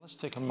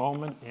Let's take a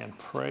moment and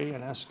pray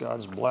and ask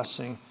God's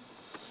blessing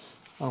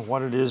on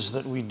what it is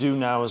that we do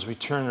now as we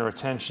turn our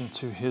attention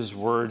to His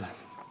Word.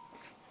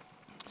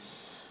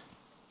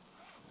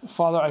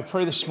 Father, I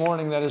pray this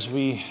morning that as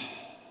we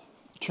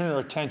turn our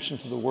attention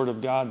to the Word of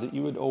God, that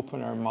you would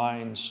open our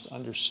minds to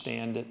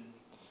understand it.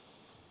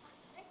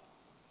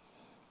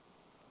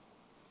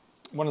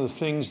 One of the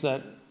things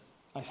that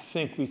I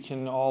think we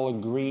can all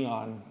agree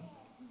on,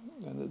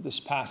 and that this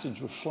passage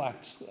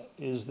reflects,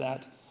 is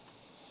that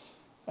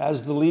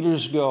as the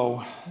leaders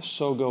go,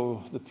 so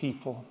go the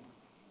people.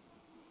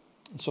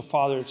 And so,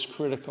 Father, it's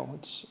critical.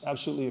 It's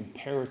absolutely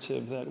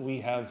imperative that we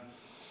have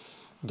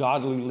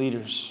godly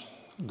leaders,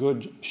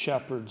 good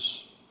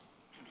shepherds,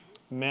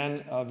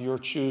 men of your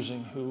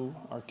choosing who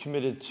are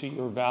committed to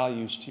your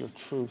values, to your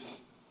truth.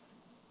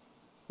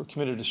 We're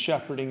committed to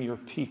shepherding your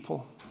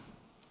people.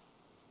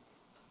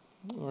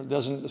 Lord, it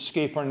doesn't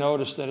escape our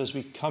notice that as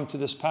we come to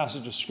this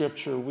passage of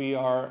Scripture, we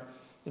are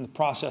in the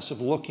process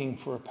of looking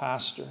for a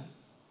pastor,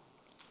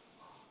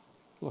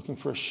 looking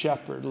for a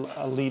shepherd,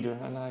 a leader.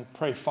 And I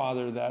pray,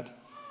 Father, that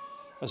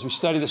as we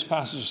study this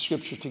passage of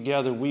Scripture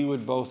together, we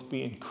would both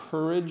be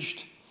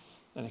encouraged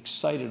and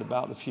excited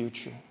about the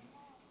future,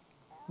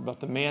 about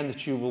the man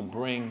that you will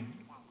bring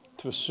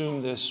to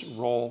assume this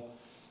role,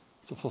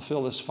 to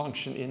fulfill this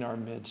function in our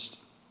midst.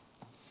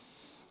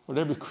 Lord,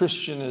 every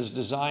Christian is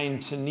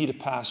designed to need a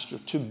pastor,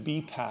 to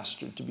be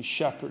pastored, to be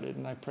shepherded.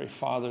 And I pray,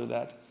 Father,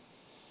 that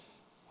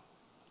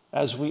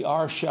as we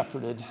are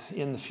shepherded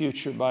in the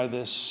future by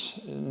this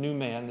new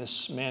man,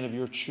 this man of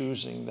your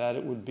choosing, that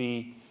it would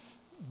be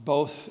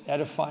both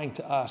edifying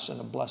to us and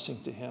a blessing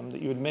to him,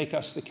 that you would make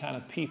us the kind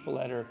of people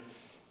that are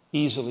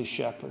easily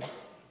shepherded.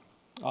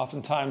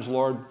 Oftentimes,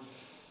 Lord,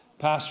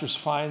 pastors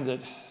find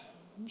that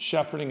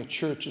shepherding a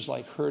church is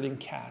like herding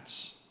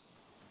cats.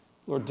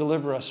 Lord,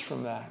 deliver us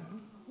from that.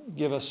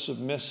 Give us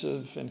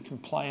submissive and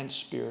compliant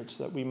spirits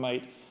that we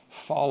might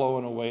follow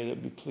in a way that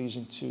would be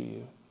pleasing to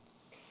you.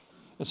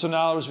 And so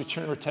now as we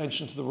turn our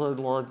attention to the Word,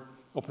 Lord,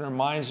 open our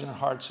minds and our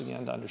hearts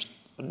again to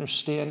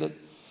understand it,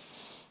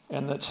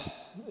 and that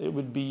it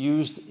would be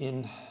used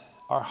in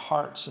our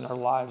hearts and our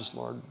lives,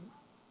 Lord,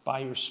 by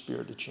your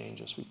Spirit to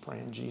change us. We pray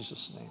in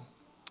Jesus'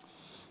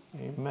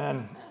 name.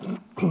 Amen.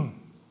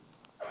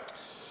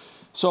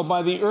 So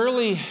by the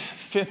early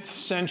 5th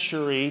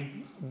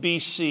century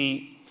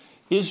BC,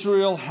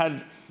 Israel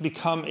had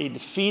become a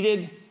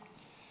defeated,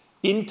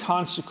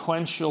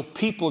 inconsequential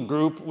people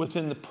group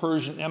within the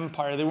Persian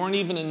Empire. They weren't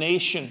even a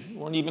nation,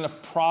 weren't even a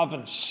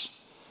province.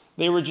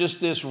 They were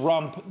just this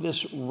rump,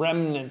 this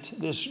remnant,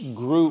 this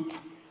group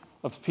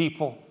of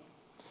people.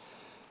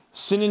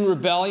 Sin and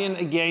rebellion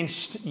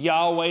against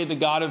Yahweh, the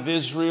God of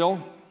Israel,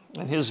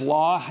 and His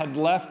law had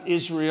left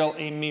Israel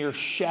a mere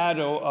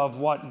shadow of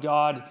what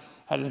God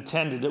had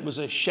intended. It was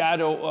a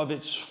shadow of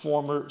its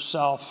former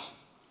self.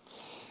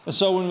 And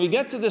so when we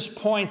get to this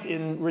point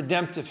in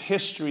redemptive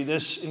history,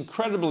 this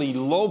incredibly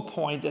low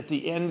point at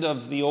the end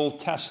of the Old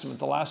Testament,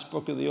 the last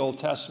book of the Old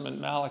Testament,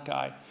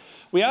 Malachi,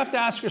 we have to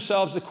ask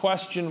ourselves the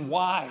question,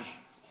 why?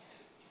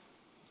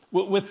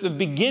 With the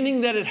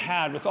beginning that it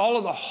had, with all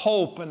of the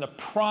hope and the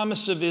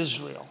promise of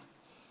Israel,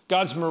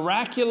 God's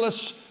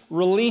miraculous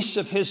release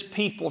of His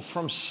people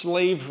from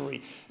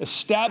slavery,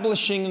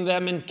 establishing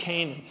them in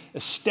Canaan,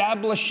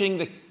 establishing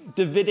the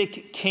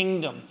Davidic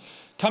kingdom,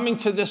 coming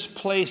to this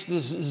place,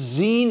 this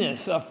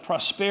zenith of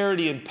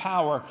prosperity and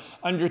power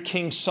under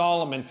King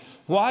Solomon.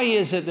 Why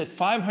is it that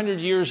 500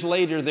 years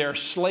later they're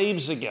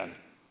slaves again?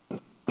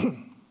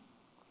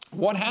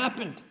 What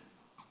happened?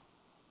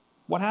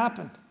 What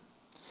happened?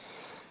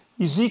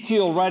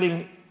 Ezekiel,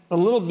 writing a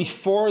little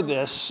before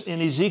this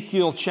in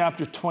Ezekiel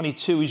chapter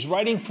 22, he's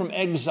writing from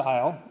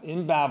exile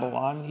in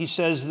Babylon. He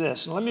says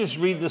this, and let me just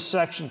read this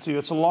section to you.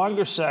 It's a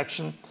longer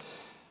section.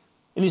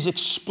 And he's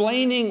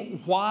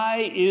explaining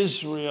why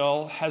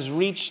Israel has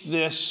reached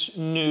this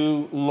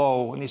new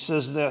low. And he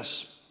says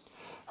this,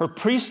 "Her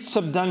priests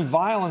have done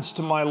violence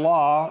to my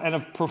law and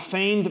have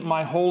profaned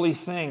my holy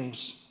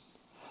things.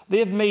 They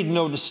have made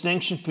no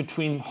distinction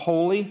between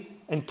holy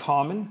and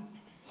common.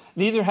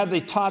 Neither have they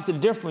taught the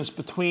difference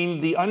between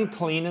the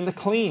unclean and the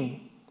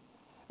clean.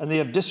 And they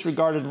have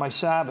disregarded my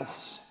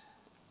Sabbaths,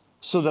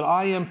 so that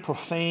I am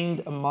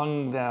profaned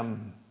among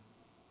them.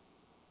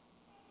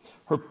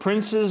 Her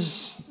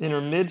princes in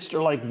her midst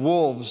are like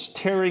wolves,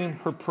 tearing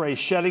her prey,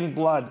 shedding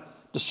blood,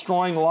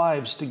 destroying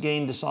lives to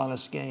gain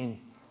dishonest gain.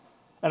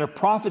 And her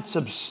prophets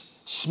have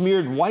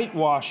smeared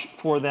whitewash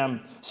for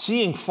them,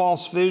 seeing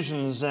false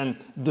visions and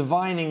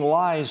divining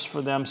lies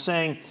for them,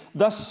 saying,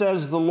 'Thus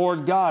says the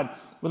Lord God,'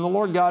 when the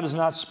Lord God has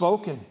not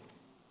spoken.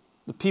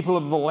 The people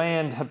of the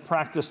land have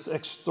practiced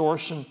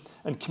extortion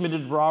and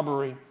committed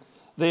robbery.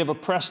 They have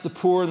oppressed the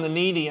poor and the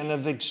needy and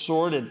have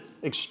extorted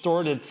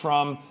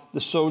from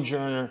the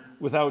sojourner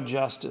without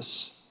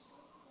justice.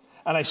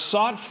 And I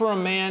sought for a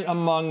man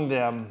among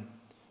them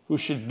who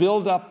should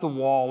build up the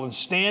wall and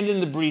stand in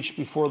the breach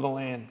before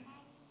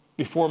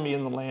me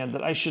in the land,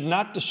 that I should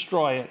not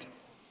destroy it.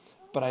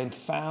 But I had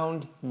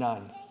found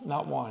none,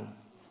 not one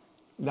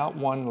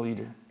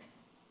leader.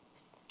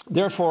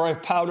 Therefore, I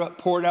have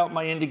poured out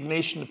my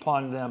indignation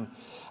upon them.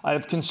 I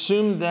have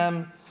consumed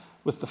them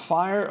with the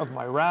fire of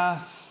my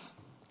wrath.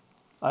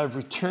 I have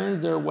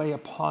returned their way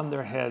upon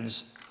their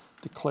heads,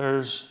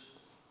 declares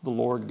the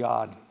Lord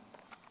God.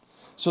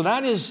 So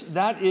that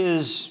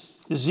is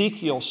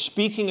Ezekiel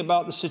speaking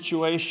about the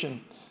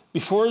situation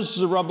before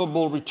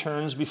Zerubbabel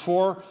returns,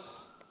 before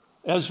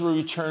Ezra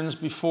returns,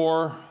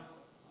 before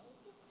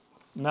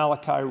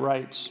Malachi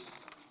writes.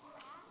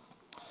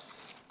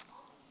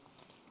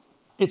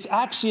 It's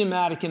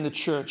axiomatic in the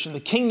church, in the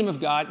kingdom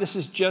of God. This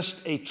is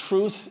just a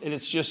truth, and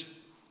it's just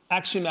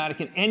axiomatic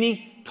in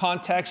any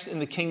context in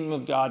the kingdom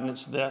of God, and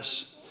it's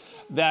this,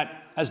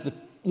 that as the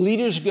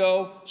leaders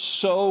go,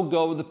 so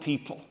go the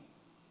people.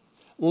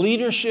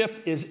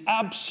 Leadership is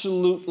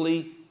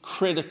absolutely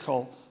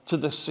critical to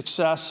the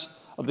success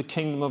of the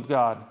kingdom of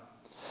God.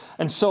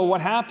 And so what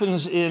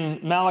happens in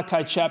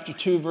Malachi chapter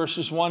 2,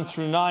 verses 1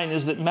 through 9,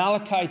 is that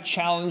Malachi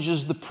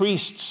challenges the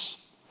priests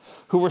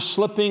who were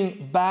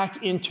slipping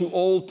back into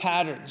old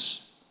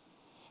patterns.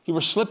 He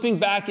was slipping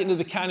back into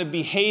the kind of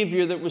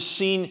behavior that was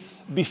seen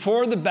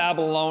before the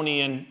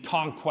Babylonian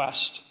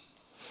conquest.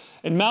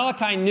 And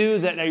Malachi knew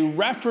that a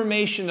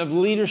reformation of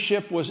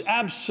leadership was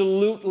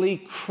absolutely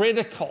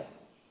critical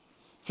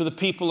for the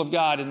people of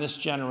God in this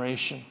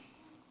generation.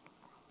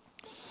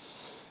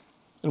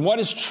 And what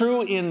is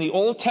true in the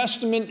Old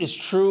Testament is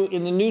true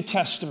in the New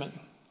Testament.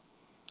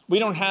 We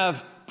don't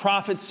have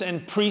prophets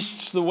and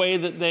priests the way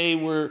that they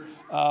were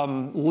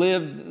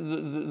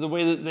lived, the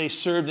way that they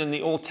served in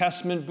the Old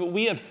Testament, but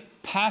we have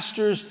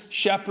pastors,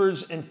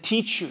 shepherds, and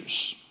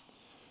teachers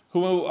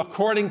who,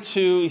 according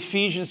to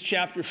Ephesians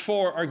chapter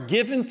 4, are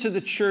given to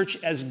the church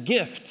as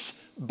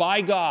gifts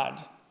by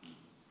God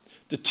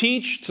to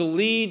teach, to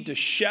lead, to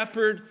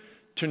shepherd,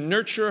 to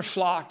nurture a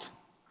flock,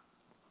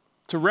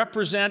 to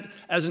represent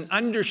as an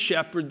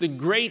under-shepherd the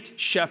great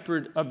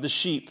shepherd of the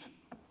sheep.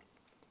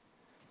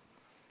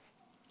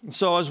 And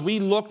so as we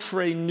look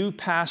for a new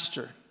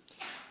pastor,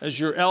 as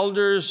your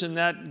elders and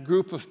that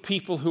group of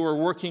people who are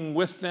working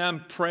with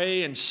them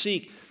pray and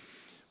seek,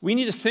 we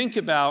need to think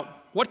about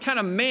what kind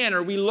of man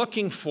are we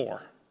looking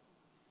for?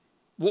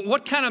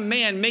 What kind of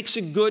man makes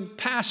a good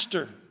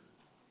pastor?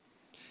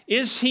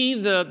 Is he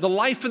the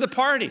life of the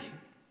party?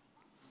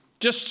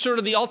 Just sort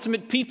of the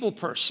ultimate people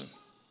person?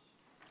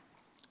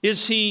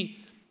 Is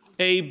he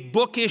a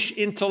bookish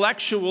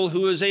intellectual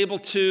who is able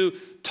to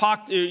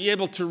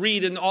able to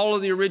read in all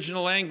of the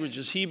original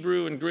languages?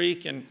 Hebrew and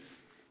Greek and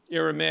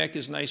Aramaic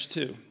is nice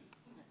too,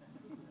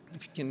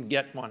 if you can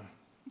get one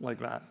like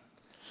that.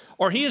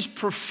 Or he is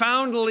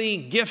profoundly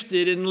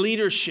gifted in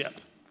leadership,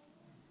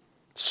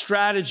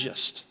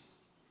 strategist,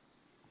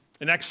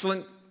 an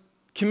excellent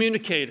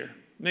communicator,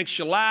 makes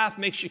you laugh,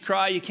 makes you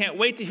cry. You can't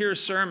wait to hear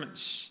his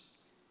sermons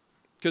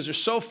because they're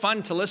so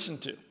fun to listen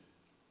to.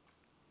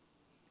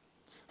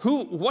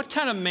 What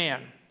kind of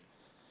man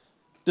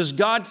does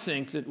God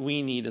think that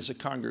we need as a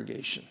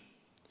congregation?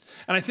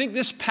 And I think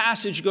this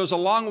passage goes a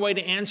long way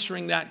to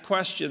answering that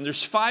question.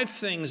 There's 5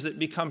 things that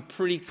become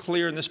pretty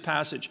clear in this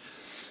passage,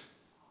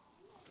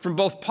 from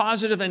both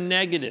positive and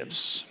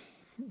negatives,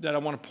 that I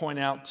want to point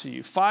out to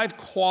you. 5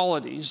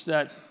 qualities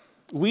that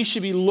we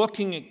should be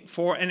looking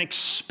for and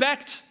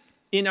expect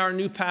in our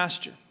new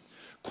pastor.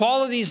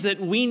 Qualities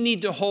that we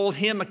need to hold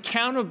him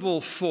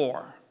accountable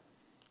for.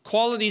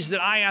 Qualities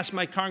that I asked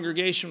my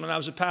congregation when I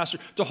was a pastor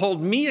to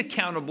hold me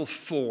accountable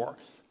for,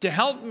 to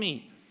help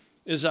me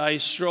as I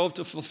strove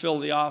to fulfill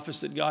the office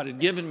that God had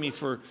given me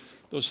for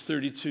those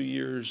 32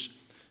 years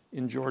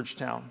in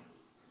Georgetown.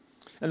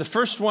 And the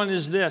first one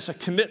is this: a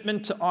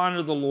commitment to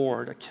honor the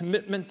Lord. A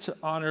commitment to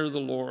honor the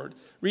Lord.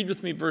 Read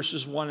with me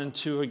verses 1 and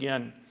 2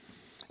 again.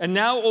 And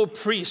now, O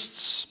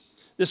priests,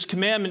 this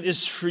commandment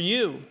is for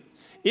you.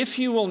 If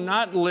you will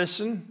not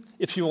listen,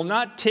 if you will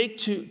not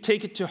take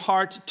it to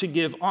heart to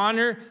give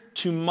honor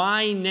to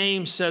my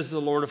name, says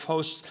the Lord of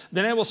hosts,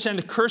 then I will send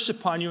a curse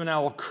upon you, and I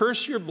will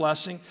curse your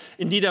blessing.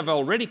 Indeed, I've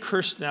already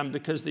cursed them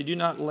because they do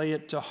not lay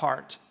it to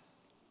heart.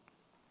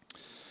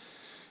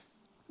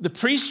 The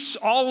priests,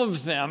 all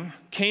of them,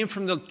 came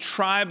from the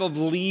tribe of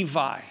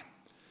Levi.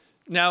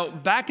 Now,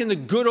 back in the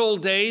good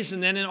old days,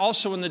 and then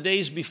also in the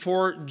days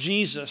before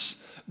Jesus,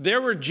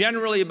 there were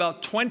generally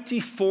about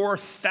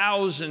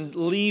 24,000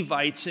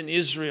 Levites in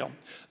Israel.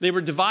 They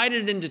were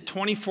divided into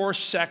 24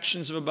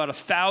 sections of about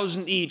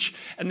 1,000 each,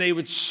 and they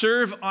would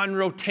serve on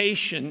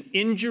rotation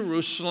in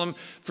Jerusalem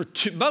for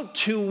about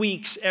 2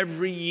 weeks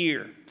every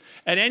year.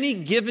 At any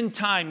given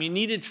time, you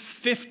needed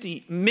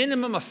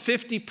minimum of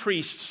 50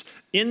 priests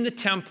in the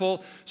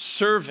temple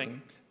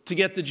serving to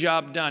get the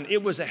job done.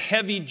 It was a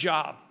heavy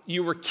job.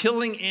 You were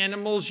killing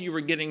animals. You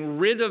were getting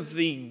rid of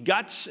the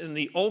guts and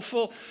the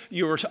offal.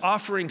 You were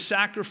offering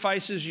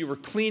sacrifices. You were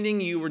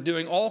cleaning. You were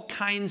doing all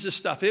kinds of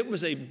stuff. It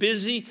was a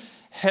busy,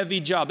 heavy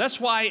job. That's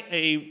why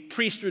a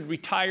priest would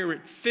retire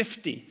at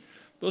 50.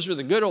 Those were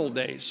the good old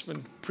days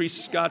when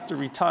priests got to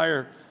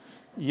retire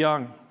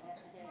young.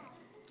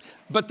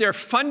 But their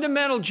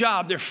fundamental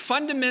job, their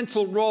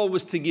fundamental role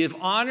was to give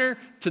honor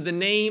to the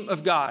name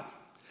of God,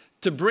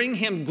 to bring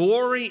him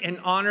glory and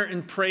honor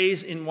and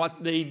praise in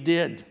what they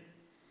did.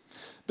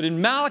 But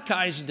in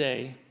Malachi's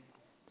day,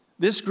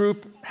 this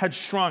group had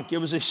shrunk. It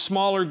was a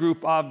smaller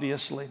group,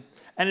 obviously,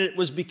 and it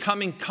was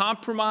becoming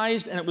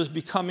compromised and it was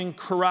becoming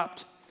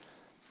corrupt.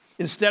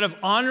 Instead of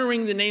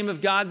honoring the name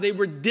of God, they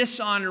were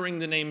dishonoring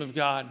the name of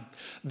God.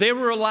 They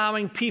were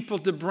allowing people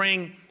to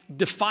bring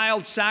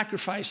defiled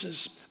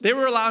sacrifices. They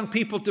were allowing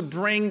people to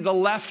bring the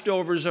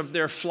leftovers of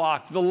their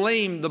flock, the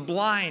lame, the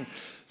blind,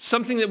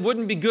 something that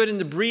wouldn't be good in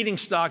the breeding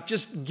stock.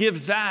 Just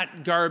give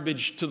that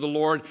garbage to the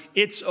Lord.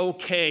 It's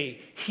okay.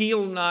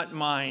 He'll not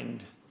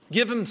mind.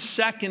 Give him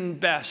second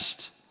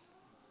best.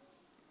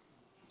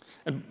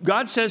 And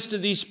God says to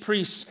these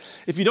priests,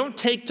 if you don't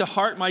take to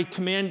heart my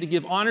command to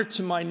give honor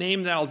to my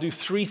name, then I'll do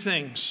three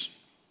things.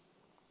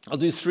 I'll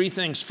do three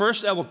things.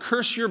 First, I will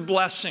curse your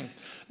blessing.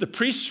 The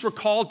priests were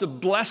called to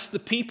bless the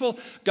people.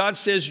 God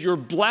says your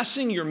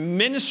blessing, your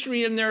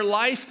ministry in their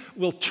life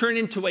will turn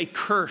into a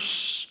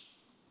curse.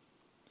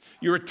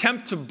 Your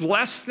attempt to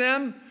bless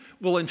them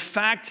will in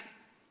fact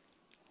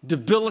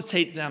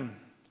debilitate them,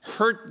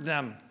 hurt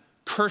them,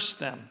 curse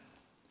them.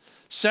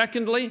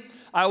 Secondly,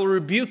 I will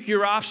rebuke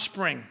your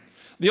offspring.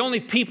 The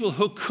only people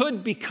who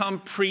could become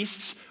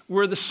priests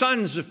were the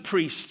sons of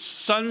priests,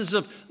 sons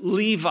of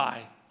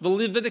Levi, the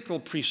Levitical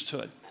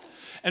priesthood.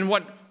 And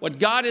what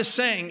God is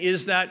saying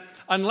is that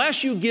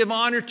unless you give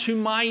honor to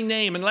my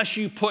name, unless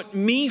you put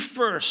me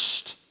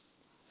first,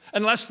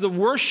 unless the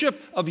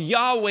worship of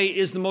Yahweh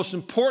is the most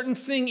important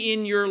thing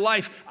in your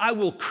life, I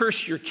will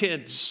curse your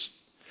kids.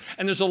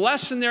 And there's a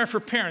lesson there for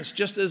parents,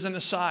 just as an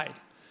aside.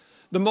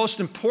 The most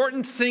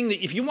important thing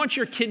that if you want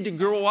your kid to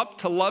grow up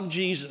to love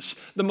Jesus,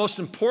 the most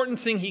important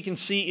thing he can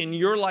see in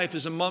your life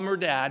as a mom or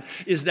dad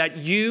is that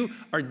you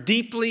are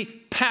deeply,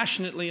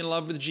 passionately in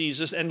love with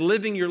Jesus and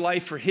living your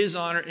life for his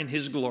honor and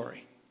his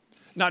glory.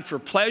 Not for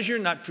pleasure,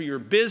 not for your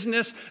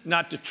business,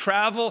 not to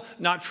travel,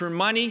 not for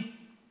money.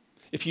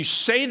 If you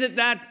say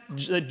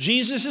that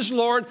Jesus is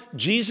Lord,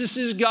 Jesus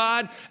is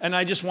God, and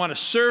I just want to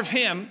serve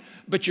him,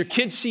 but your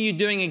kids see you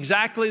doing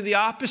exactly the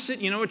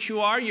opposite, you know what you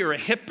are? You're a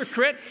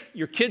hypocrite.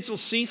 Your kids will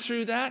see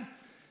through that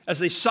as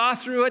they saw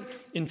through it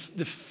in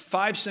the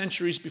 5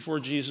 centuries before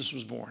Jesus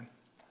was born.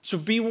 So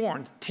be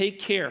warned. Take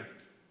care.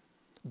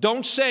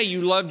 Don't say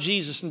you love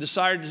Jesus and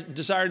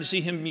desire to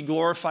see him be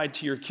glorified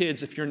to your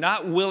kids if you're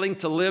not willing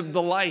to live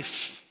the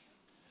life.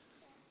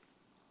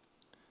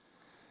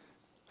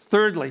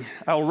 Thirdly,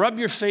 I'll rub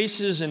your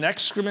faces in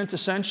excrement,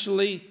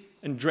 essentially,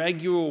 and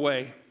drag you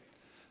away.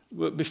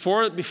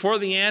 Before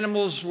the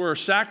animals were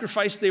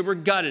sacrificed, they were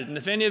gutted. And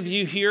if any of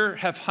you here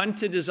have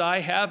hunted as I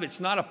have, it's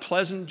not a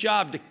pleasant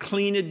job to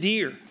clean a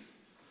deer.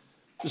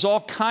 There's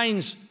all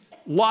kinds,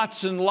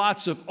 lots and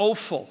lots of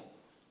offal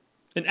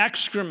and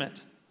excrement.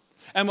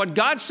 And what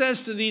God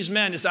says to these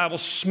men is, I will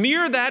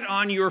smear that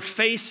on your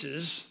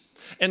faces,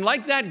 and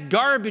like that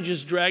garbage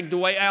is dragged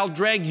away, I'll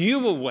drag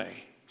you away.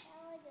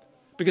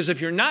 Because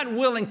if you're not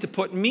willing to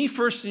put me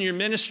first in your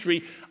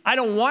ministry, I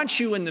don't want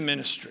you in the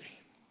ministry.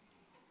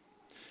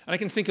 And I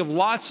can think of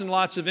lots and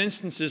lots of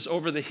instances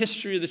over the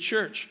history of the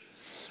church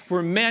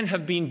where men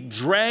have been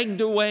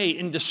dragged away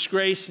in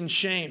disgrace and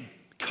shame,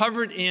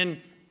 covered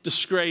in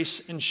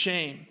disgrace and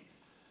shame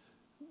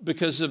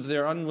because of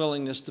their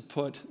unwillingness to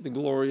put the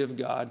glory of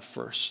God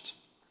first.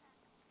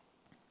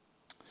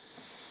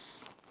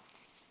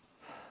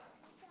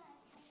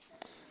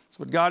 So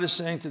what God is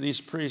saying to these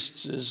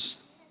priests is,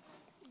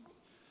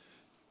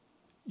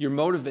 your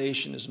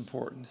motivation is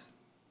important.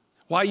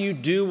 Why you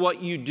do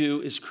what you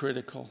do is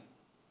critical.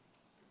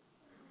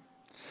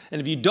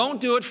 And if you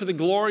don't do it for the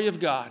glory of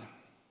God,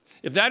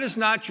 if that is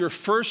not your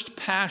first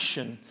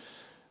passion,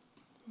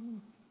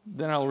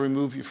 then I'll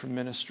remove you from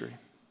ministry.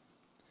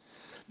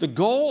 The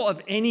goal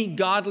of any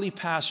godly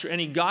pastor,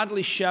 any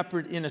godly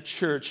shepherd in a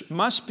church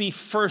must be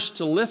first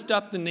to lift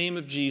up the name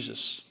of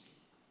Jesus.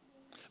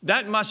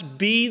 That must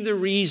be the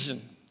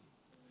reason.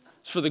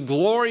 It's for the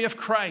glory of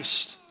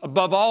Christ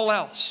above all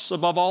else,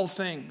 above all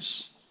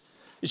things.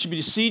 It should be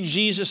to see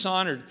Jesus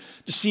honored,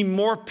 to see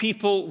more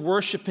people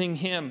worshiping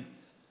him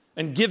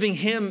and giving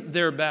him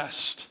their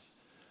best.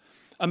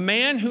 A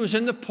man who's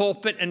in the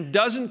pulpit and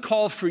doesn't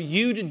call for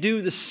you to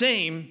do the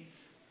same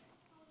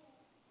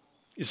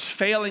is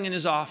failing in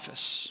his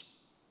office.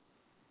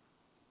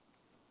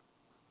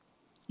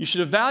 You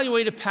should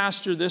evaluate a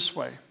pastor this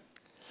way.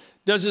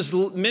 Does his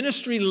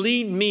ministry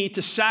lead me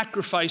to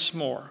sacrifice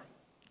more?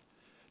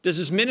 Does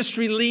his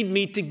ministry lead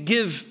me to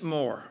give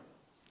more?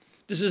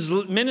 Does his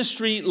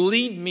ministry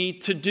lead me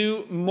to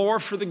do more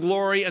for the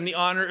glory and the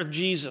honor of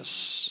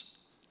Jesus?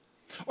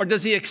 Or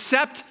does he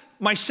accept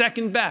my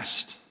second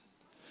best?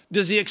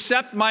 Does he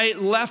accept my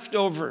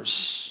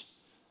leftovers?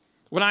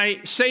 When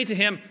I say to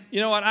him,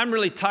 you know what, I'm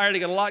really tired, I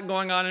got a lot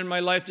going on in my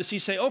life, does he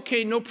say,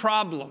 okay, no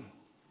problem.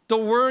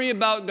 Don't worry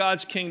about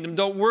God's kingdom.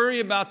 Don't worry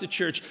about the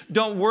church.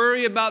 Don't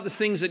worry about the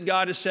things that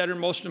God has said are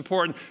most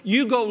important.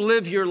 You go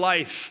live your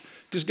life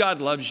because God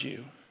loves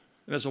you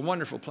and has a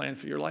wonderful plan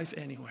for your life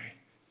anyway.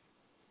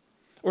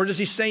 Or does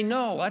he say,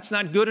 no, that's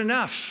not good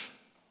enough.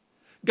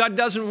 God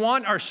doesn't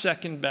want our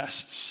second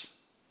bests.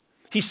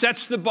 He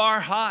sets the bar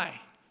high,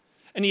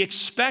 and he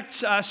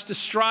expects us to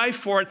strive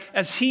for it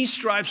as he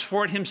strives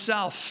for it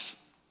himself.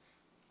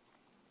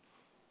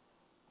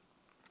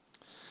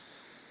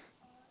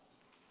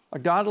 A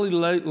godly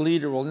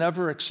leader will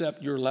never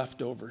accept your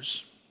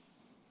leftovers,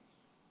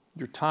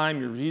 your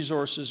time, your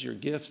resources, your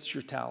gifts,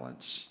 your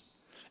talents.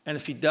 And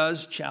if he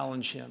does,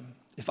 challenge him.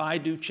 If I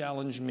do,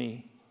 challenge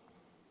me.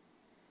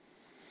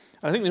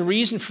 I think the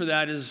reason for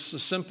that is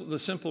the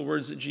simple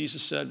words that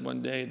Jesus said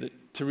one day,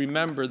 that to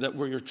remember that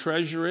where your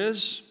treasure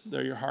is,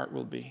 there your heart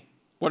will be.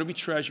 What do we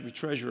treasure? We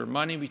treasure our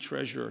money, we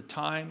treasure our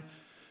time,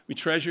 we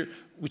treasure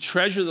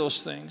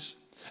those things.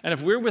 And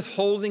if we're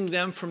withholding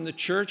them from the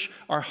church,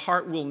 our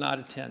heart will not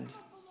attend.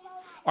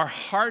 Our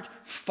heart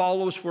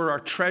follows where our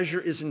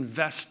treasure is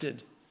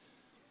invested.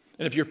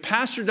 And if your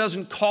pastor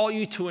doesn't call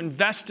you to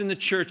invest in the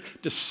church,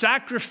 to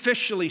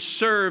sacrificially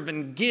serve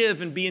and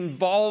give and be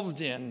involved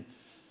in,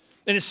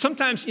 and it's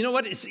sometimes, you know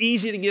what, it's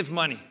easy to give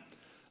money.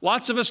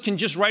 Lots of us can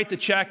just write the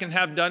check and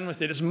have done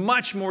with it. It's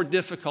much more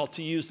difficult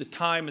to use the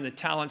time and the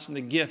talents and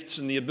the gifts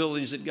and the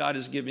abilities that God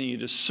has given you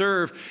to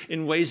serve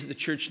in ways that the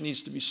church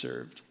needs to be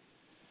served.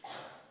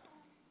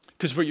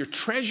 Because where your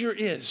treasure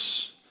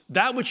is,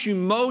 that which you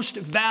most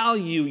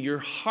value, your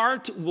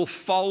heart will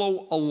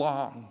follow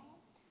along.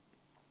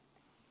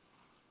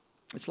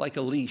 It's like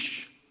a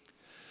leash.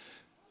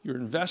 Your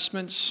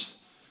investments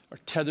are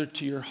tethered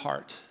to your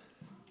heart.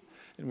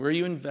 And where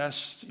you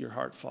invest, your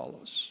heart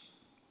follows.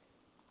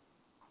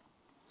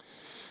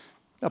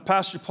 Now,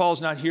 Pastor Paul's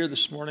not here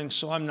this morning,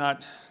 so I'm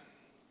not,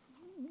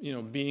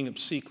 being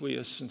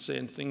obsequious and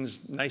saying things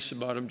nice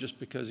about him just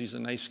because he's a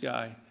nice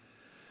guy.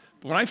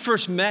 But when I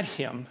first met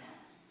him,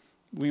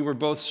 we were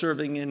both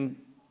serving in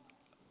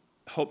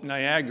Hope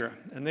Niagara,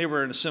 and they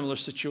were in a similar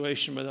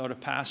situation without a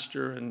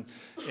pastor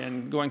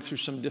and going through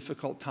some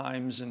difficult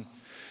times. And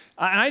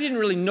I didn't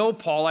really know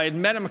Paul. I had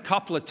met him a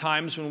couple of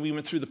times when we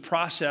went through the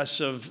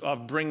process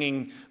of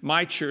bringing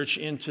my church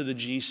into the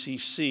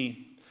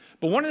GCC.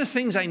 But one of the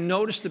things I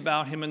noticed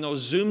about him in those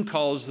Zoom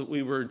calls that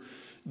we were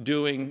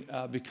doing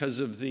because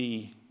of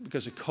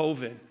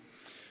COVID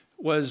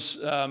was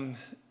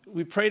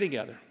we pray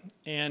together.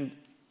 And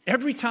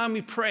every time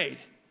we prayed,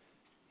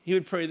 he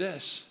would pray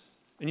this.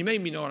 And you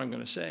made me know what I'm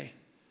going to say.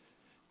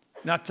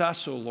 Not to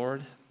us, O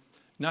Lord,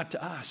 not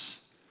to us,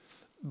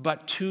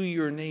 but to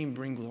your name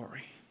bring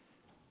glory.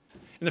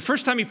 And the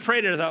first time he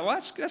prayed it, I thought, well,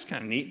 that's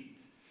kind of neat.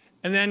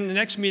 And then the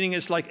next meeting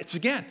is like, it's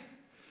again.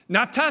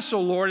 Not to us, O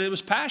Lord. It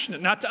was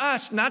passionate. Not to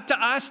us, not to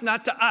us,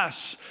 not to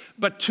us,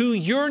 but to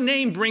your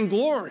name bring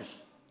glory.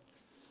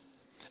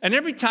 And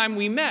every time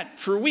we met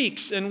for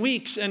weeks and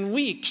weeks and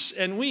weeks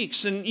and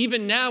weeks, and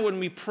even now when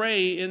we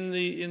pray in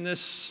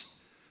this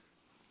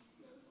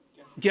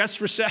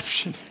guest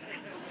reception,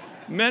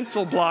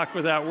 mental block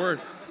with that word.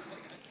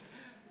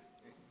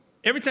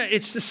 Every time,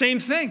 it's the same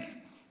thing.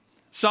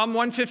 Psalm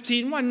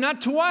 115:1,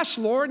 not to us,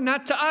 Lord,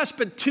 not to us,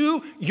 but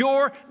to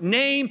your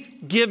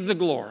name give the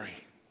glory.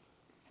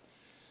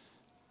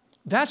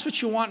 That's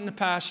what you want in a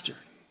pastor.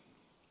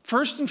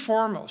 First and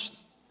foremost,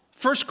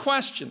 first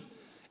question.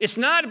 It's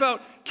not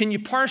about, can you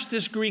parse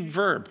this Greek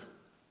verb?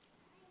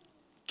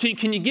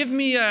 Can you give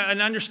me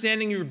an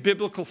understanding of your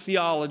biblical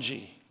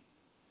theology?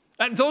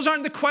 Those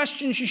aren't the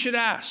questions you should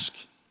ask.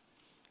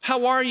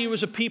 How are you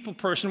as a people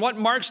person? What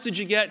marks did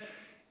you get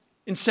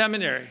in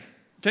seminary?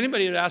 If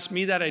anybody had asked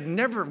me that, I'd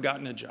never have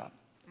gotten a job.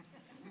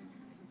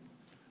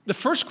 The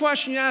first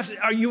question you ask is,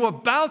 are you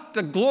about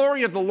the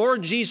glory of the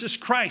Lord Jesus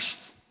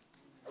Christ?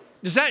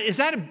 Is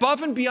that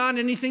above and beyond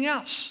anything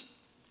else?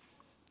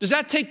 Does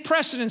that take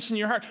precedence in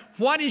your heart?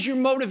 What is your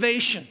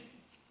motivation?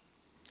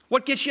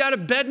 What gets you out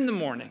of bed in the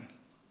morning?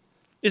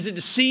 Is it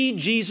to see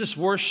Jesus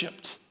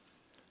worshiped?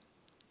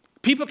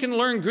 People can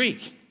learn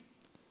Greek.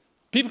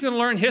 People can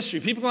learn history.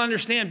 People can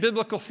understand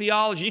biblical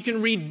theology. You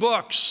can read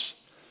books.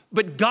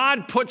 But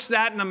God puts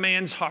that in a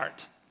man's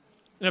heart.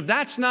 And if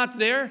that's not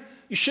there,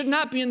 you should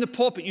not be in the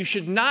pulpit. You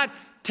should not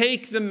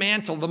take the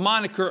mantle, the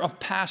moniker of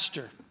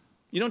pastor.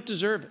 You don't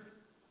deserve it.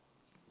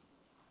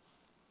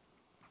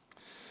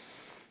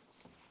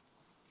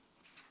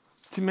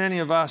 Too many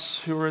of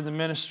us who are in the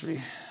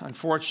ministry,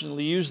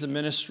 unfortunately, use the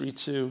ministry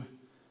to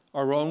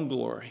our own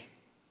glory.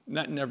 And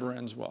that never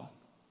ends well.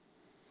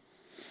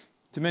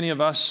 Too many of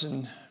us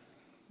in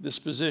this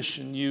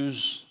position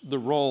use the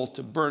role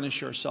to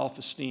burnish our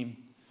self-esteem,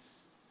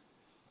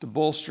 to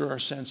bolster our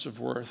sense of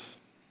worth.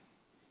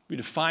 We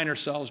define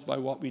ourselves by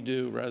what we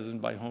do rather than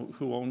by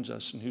who owns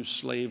us and whose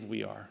slave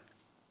we are.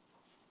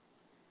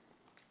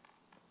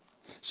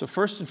 So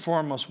first and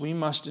foremost, we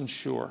must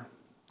ensure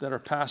that our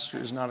pastor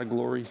is not a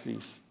glory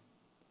thief,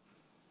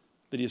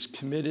 that he is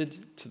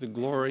committed to the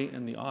glory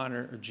and the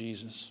honor of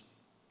Jesus.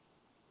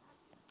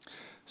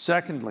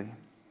 Secondly,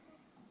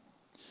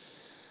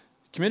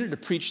 committed to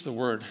preach the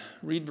word.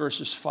 Read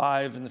verses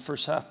 5 and the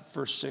first half of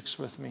verse 6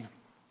 with me.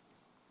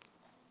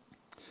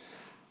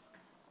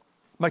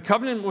 My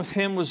covenant with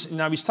him was,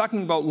 now he's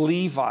talking about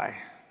Levi,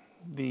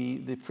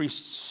 the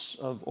priests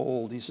of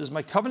old. He says,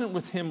 my covenant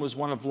with him was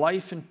one of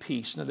life and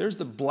peace. Now there's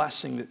the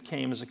blessing that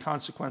came as a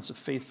consequence of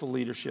faithful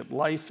leadership,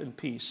 life and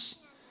peace.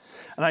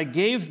 and I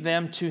gave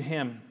them to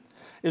him.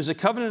 It was a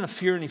covenant of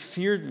fear, and he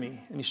feared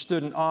me, and he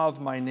stood in awe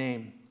of my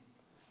name.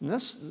 And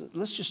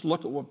let's just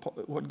look at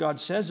what God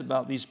says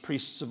about these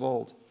priests of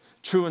old.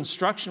 True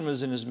instruction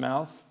was in his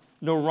mouth.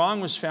 No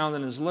wrong was found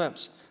in his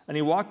lips. And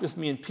he walked with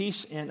me in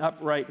peace and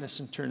uprightness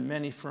and turned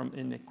many from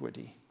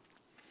iniquity.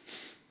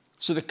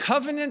 So the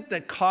covenant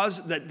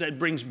that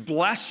brings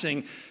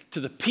blessing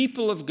to the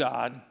people of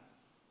God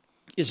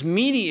is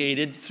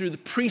mediated through the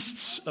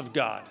priests of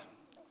God.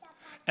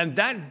 And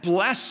that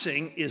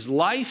blessing is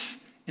life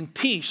and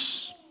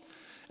peace.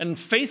 And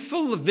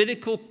faithful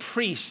Levitical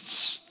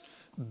priests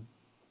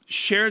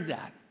shared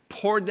that,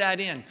 poured that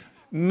in,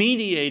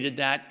 mediated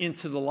that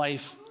into the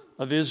life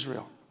of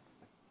Israel.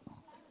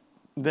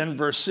 Then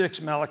verse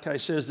 6, Malachi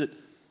says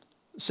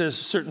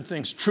certain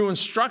things. True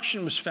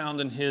instruction was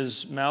found in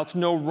his mouth.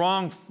 No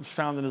wrong was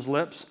found in his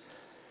lips.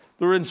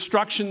 The word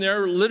instruction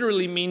there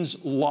literally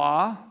means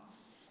law.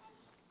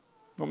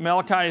 What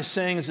Malachi is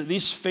saying is that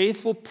these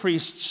faithful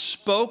priests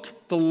spoke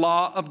the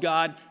law of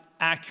God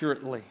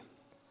accurately.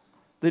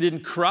 They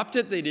didn't corrupt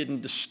it. They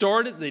didn't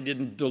distort it. They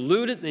didn't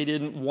dilute it. They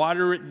didn't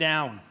water it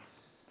down.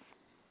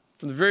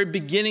 From the very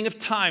beginning of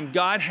time,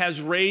 God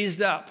has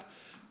raised up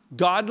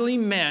godly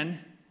men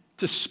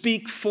to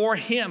speak for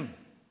him.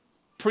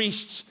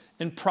 Priests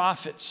and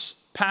prophets,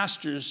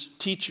 pastors,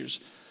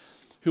 teachers,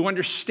 who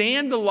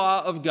understand the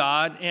law of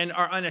God and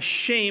are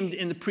unashamed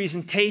in the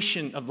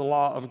presentation of the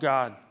law of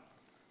God.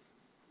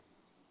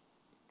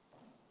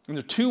 And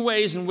there are two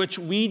ways in which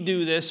we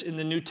do this in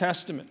the New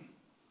Testament.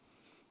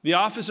 The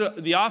office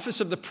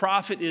of the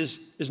prophet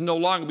is no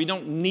longer. We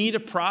don't need a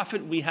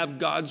prophet. We have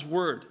God's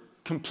word.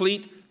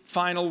 Complete,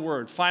 final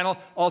word. Final,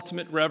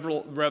 ultimate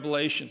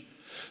revelation.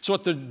 So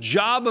what the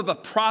job of a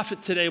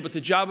prophet today, what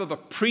the job of a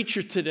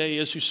preacher today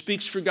is, who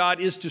speaks for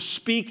God, is to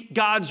speak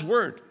God's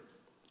word.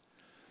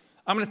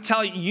 I'm going to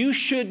tell you, you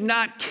should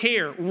not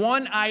care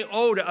one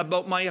iota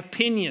about my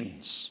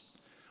opinions.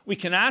 We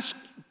can ask,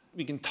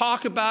 we can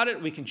talk about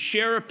it, we can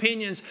share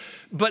opinions,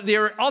 but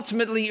they're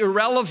ultimately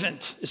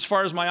irrelevant as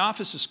far as my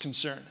office is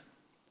concerned.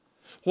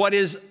 What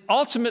is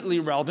ultimately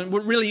relevant,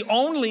 what really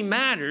only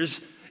matters,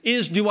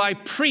 is do I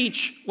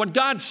preach what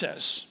God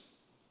says?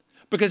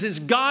 Because it's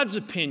God's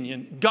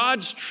opinion,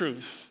 God's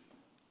truth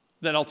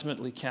that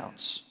ultimately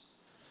counts.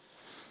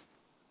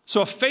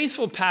 So a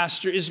faithful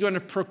pastor is going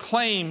to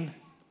proclaim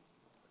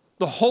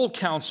the whole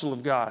counsel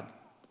of God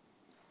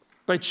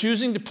by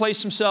choosing to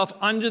place himself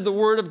under the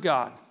word of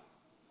God,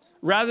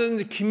 rather than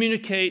to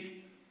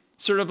communicate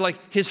sort of like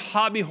his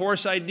hobby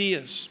horse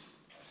ideas.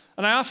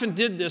 And I often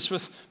did this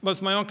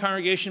with my own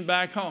congregation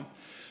back home.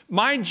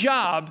 My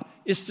job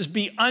is to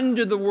be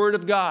under the word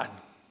of God,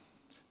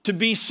 to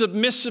be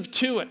submissive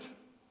to it.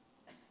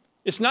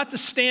 It's not to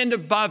stand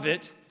above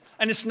it,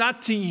 and it's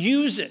not to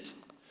use it.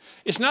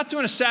 It's not to,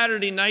 on a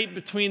Saturday night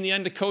between the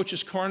end of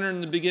Coach's Corner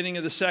and the beginning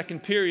of the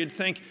second period,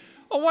 think,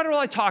 oh, what will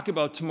I talk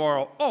about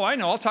tomorrow? Oh, I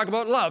know, I'll talk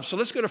about love. So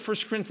let's go to 1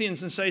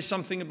 Corinthians and say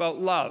something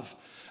about love.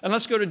 And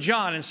let's go to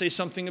John and say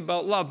something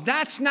about love.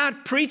 That's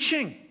not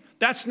preaching.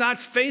 That's not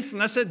faith,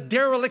 and that's a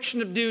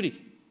dereliction of duty.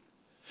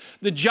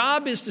 The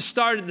job is to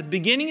start at the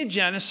beginning of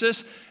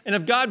Genesis, and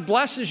if God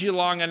blesses you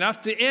long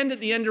enough, to end at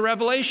the end of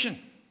Revelation.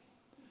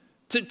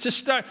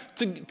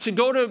 To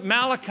go to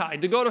Malachi,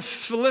 to go to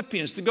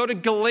Philippians, to go to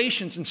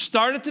Galatians, and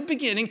start at the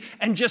beginning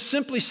and just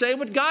simply say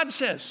what God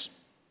says.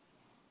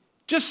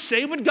 Just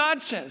say what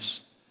God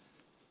says.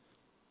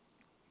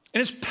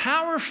 And it's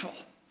powerful.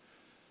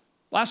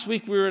 Last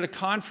week we were at a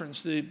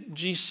conference, the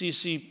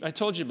GCC, I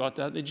told you about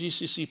that, the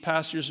GCC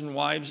Pastors and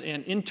Wives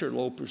and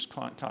Interlopers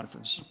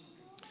Conference.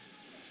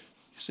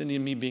 Cindy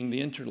and me being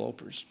the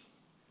interlopers.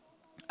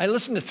 I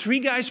listened to 3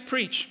 guys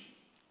preach,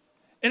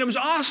 and it was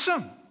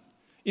awesome.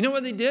 You know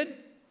what they did?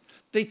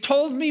 They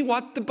told me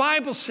what the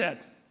Bible said.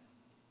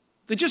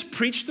 They just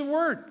preached the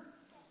word.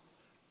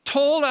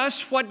 Told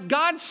us what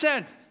God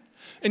said.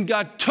 And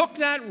God took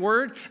that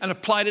word and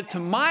applied it to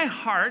my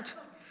heart,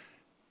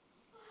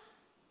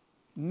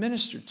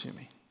 ministered to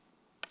me.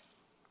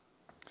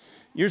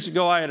 Years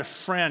ago, I had a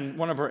friend,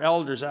 one of our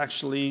elders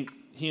actually,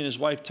 he and his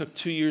wife took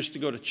 2 years to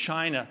go to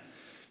China.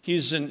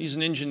 He's an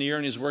engineer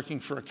and he's working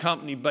for a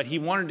company, but he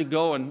wanted to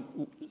go, and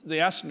they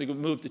asked him to go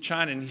move to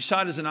China, and he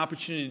saw it as an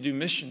opportunity to do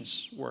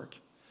missions work.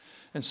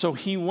 And so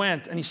he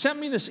went, and he sent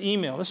me this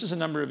email. This is a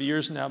number of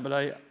years now, but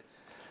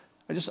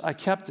I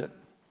kept it.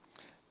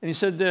 And he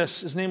said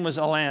this, his name was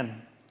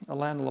Alain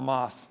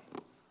Lamoth.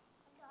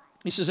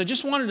 He says, I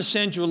just wanted to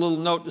send you a little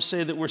note to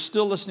say that we're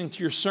still listening to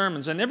your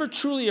sermons. I never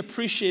truly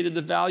appreciated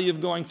the value of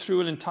going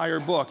through an entire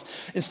book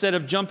instead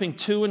of jumping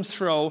to and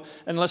fro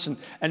and listen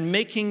and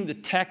making the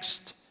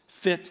text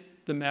fit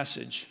the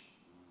message.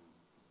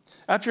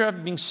 After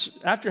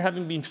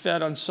having been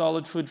fed on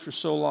solid food for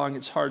so long,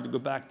 it's hard to go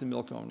back to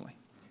milk only.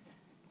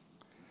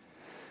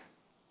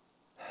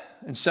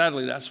 And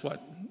sadly, that's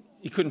what,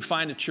 he couldn't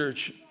find a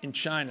church in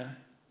China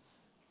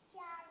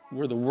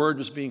where the word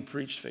was being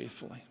preached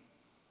faithfully.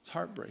 It's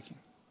heartbreaking.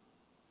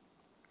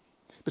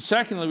 But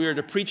secondly, we are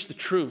to preach the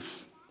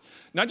truth.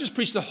 Not just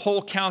preach the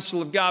whole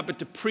counsel of God, but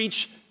to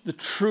preach the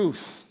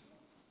truth.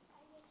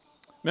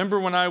 Remember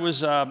when I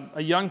was a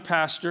young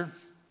pastor,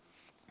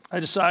 I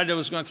decided I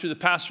was going through the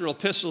pastoral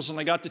epistles, and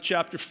I got to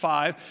chapter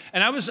 5,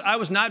 and I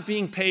was not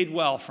being paid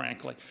well,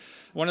 frankly.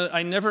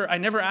 I never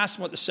asked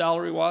them what the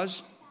salary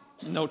was.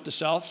 Note to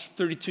self: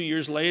 32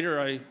 years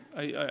later,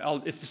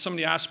 if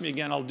somebody asks me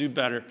again, I'll do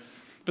better.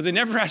 But they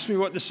never asked me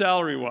what the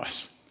salary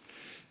was.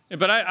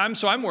 But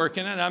I'm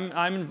working, and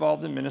I'm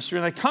involved in ministry,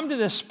 and I come to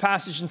this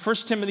passage in 1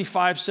 Timothy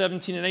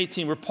 5:17 and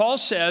 18, where Paul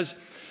says,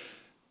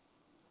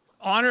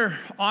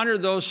 honor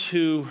those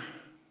who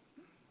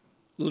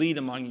lead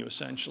among you,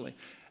 essentially,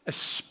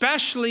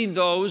 especially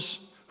those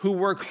who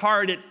work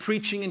hard at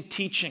preaching and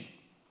teaching.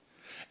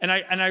 And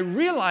I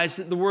realized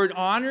that the word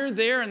honor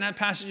there in that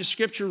passage of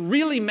Scripture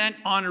really meant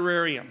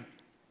honorarium,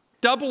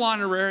 double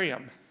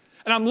honorarium.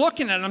 And I'm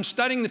looking at it, I'm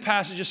studying the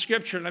passage of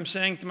Scripture, and I'm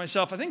saying to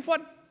myself, I think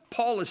what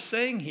Paul is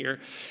saying here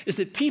is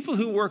that people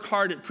who work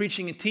hard at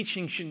preaching and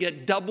teaching should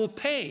get double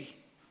pay.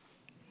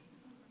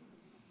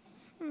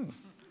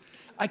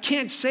 I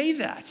can't say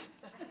that.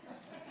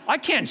 I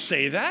can't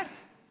say that.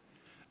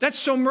 That's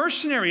so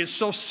mercenary. It's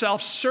so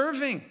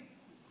self-serving.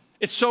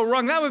 It's so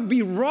wrong. That would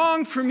be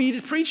wrong for me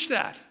to preach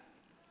that.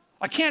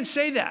 I can't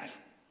say that.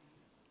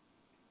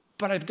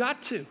 But I've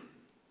got to.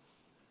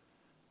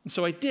 And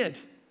so I did.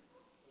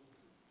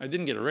 I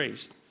didn't get a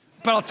raise.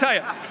 But I'll tell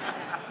you,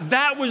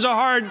 that was a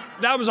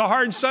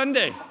hard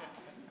Sunday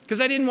because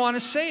I didn't want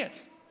to say it.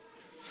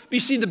 But you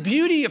see, the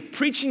beauty of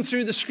preaching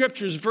through the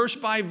Scriptures verse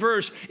by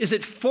verse is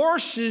it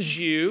forces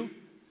you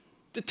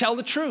to tell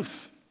the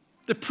truth,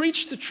 to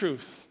preach the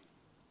truth.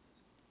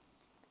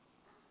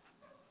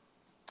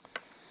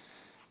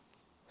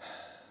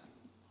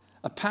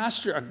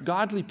 A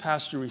godly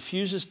pastor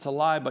refuses to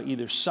lie by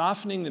either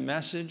softening the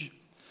message,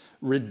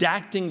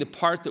 redacting the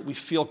part that we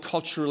feel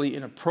culturally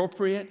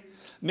inappropriate,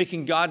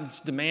 making God's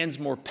demands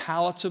more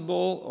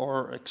palatable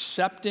or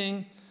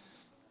accepting,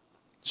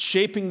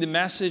 shaping the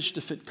message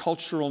to fit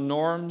cultural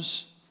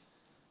norms,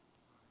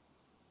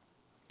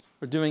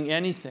 or doing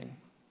anything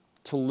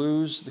to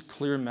lose the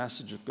clear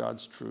message of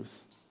God's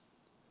truth.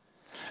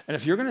 And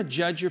if you're going to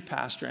judge your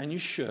pastor, and you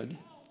should,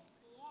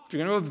 if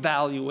you're going to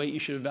evaluate, you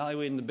should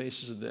evaluate on the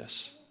basis of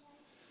this.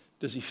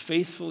 Does he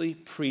faithfully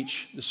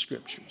preach the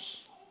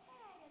Scriptures?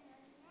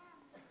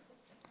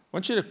 I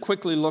want you to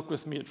quickly look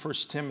with me at 1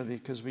 Timothy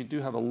because we do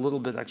have a little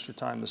bit extra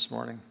time this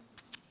morning.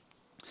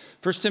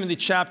 1 Timothy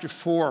chapter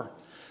 4.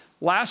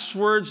 Last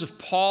words of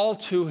Paul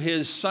to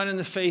his son in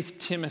the faith,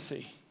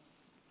 Timothy.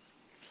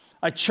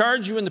 I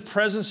charge you in the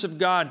presence of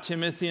God,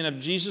 Timothy, and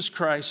of Jesus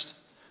Christ,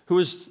 who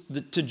is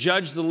to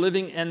judge the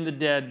living and the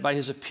dead by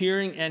his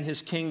appearing and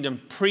his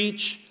kingdom.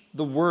 Preach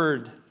the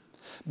word.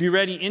 Be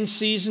ready in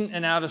season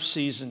and out of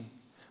season.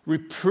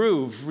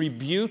 Reprove,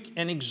 rebuke,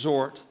 and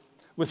exhort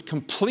with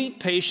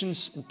complete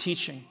patience and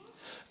teaching.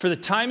 For the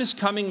time is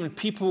coming when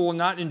people will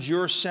not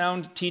endure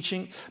sound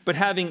teaching, but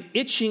having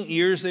itching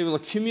ears, they will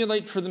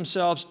accumulate for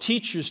themselves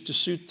teachers to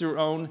suit their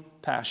own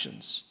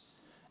passions,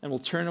 and will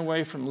turn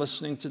away from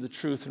listening to the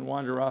truth and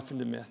wander off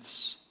into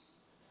myths.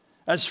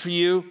 As for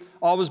you,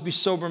 always be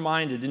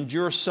sober-minded,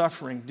 endure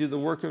suffering, do the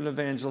work of an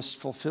evangelist,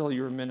 fulfill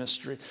your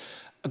ministry.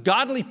 A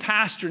godly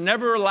pastor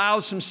never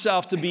allows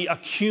himself to be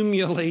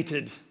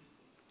accumulated.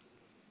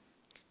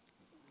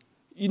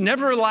 He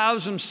never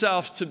allows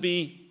himself to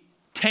be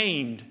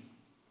tamed.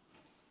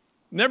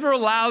 Never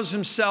allows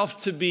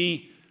himself to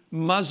be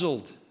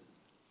muzzled.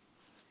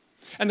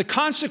 And the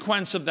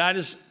consequence of that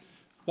is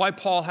why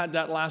Paul had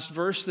that last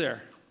verse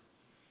there.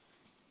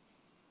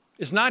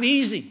 It's not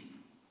easy.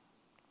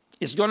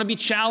 It's going to be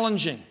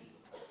challenging.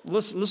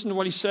 Listen to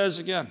what he says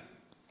again.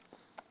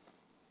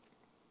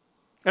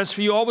 As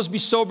for you, always be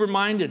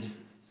sober-minded,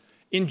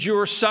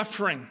 endure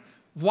suffering.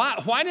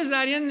 Why does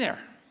that in there?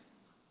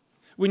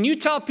 When you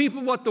tell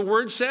people what the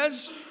word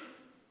says,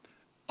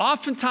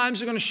 oftentimes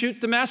they're going to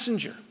shoot the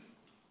messenger.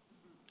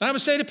 And I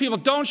would say to people,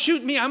 don't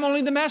shoot me, I'm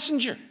only the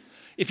messenger.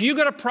 If you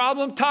got a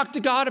problem, talk to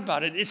God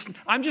about it.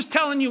 I'm just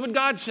telling you what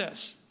God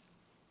says.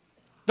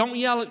 Don't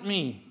yell at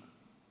me.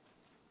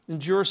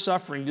 Endure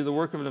suffering, do the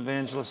work of an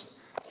evangelist,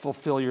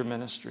 fulfill your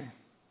ministry.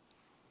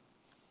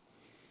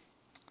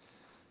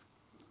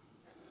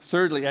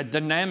 Thirdly, a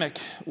dynamic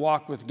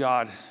walk with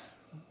God.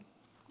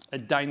 A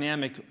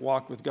dynamic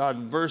walk with God.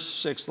 In verse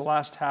 6, the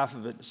last half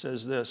of it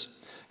says this.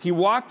 He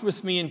walked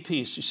with me in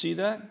peace. You see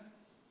that?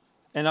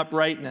 And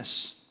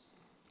uprightness,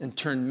 and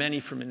turned many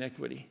from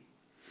iniquity.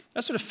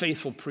 That's what a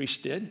faithful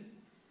priest did.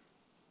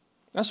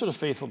 That's what a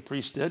faithful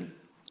priest did.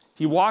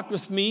 He walked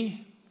with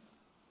me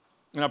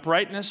in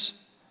uprightness,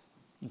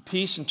 in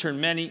peace, and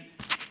turned many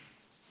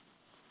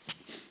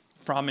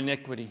from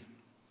iniquity.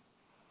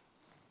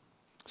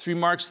 3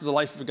 marks to the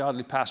life of a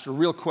godly pastor,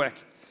 real quick.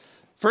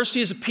 First,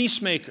 he is a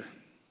peacemaker.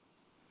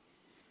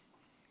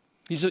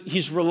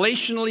 He's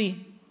relationally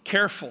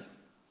careful.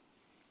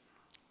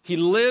 He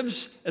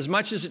lives, as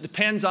much as it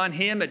depends on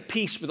him, at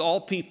peace with all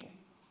people.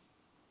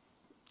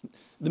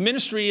 The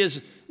ministry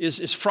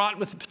is fraught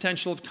with the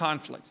potential of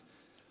conflict.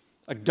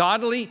 A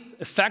godly,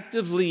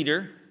 effective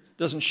leader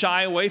doesn't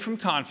shy away from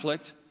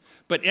conflict,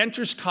 but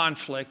enters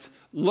conflict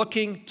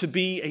looking to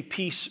be a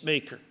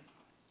peacemaker.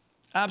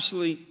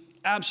 Absolutely,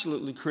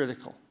 absolutely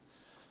critical.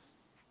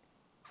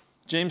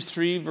 James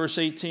 3, verse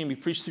 18. We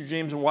preached through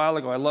James a while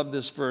ago. I love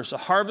this verse. A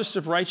harvest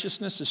of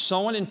righteousness is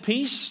sown in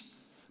peace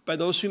by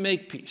those who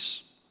make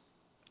peace.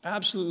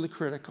 Absolutely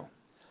critical.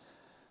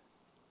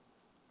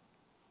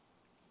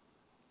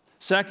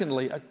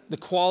 Secondly, the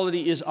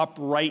quality is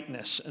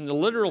uprightness. And the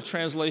literal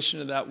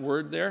translation of that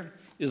word there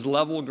is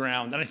level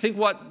ground. And I think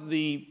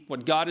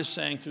what God is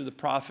saying through the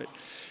prophet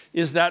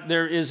is that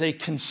there is a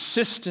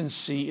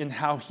consistency in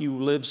how he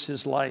lives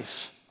his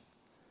life.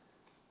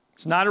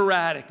 It's not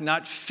erratic,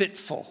 not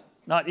fitful,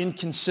 not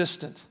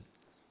inconsistent.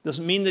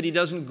 Doesn't mean that he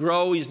doesn't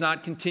grow. He's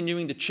not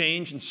continuing to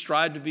change and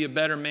strive to be a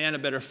better man, a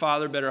better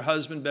father, better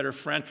husband, better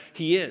friend.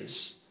 He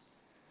is.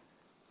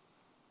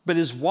 But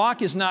his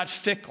walk is not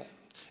fickle.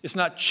 It's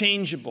not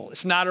changeable.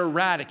 It's not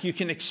erratic. You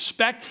can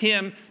expect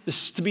him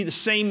to be the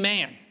same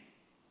man.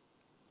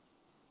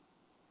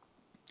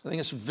 I think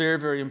it's very,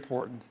 very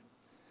important.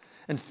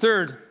 And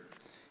third,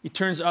 he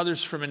turns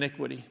others from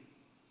iniquity.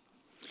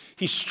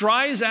 He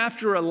strives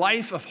after a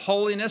life of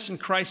holiness and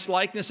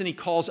Christ-likeness, and he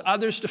calls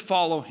others to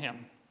follow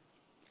him.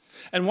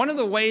 And one of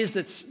the ways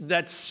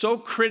that's so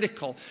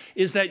critical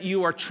is that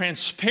you are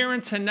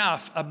transparent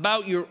enough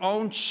about your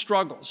own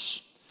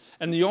struggles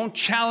and your own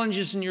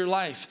challenges in your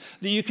life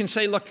that you can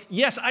say, look,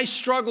 yes, I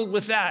struggled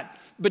with that,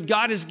 but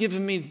God has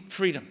given me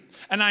freedom.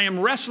 And I am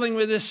wrestling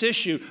with this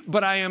issue,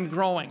 but I am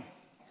growing.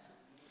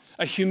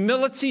 A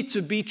humility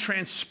to be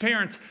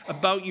transparent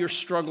about your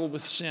struggle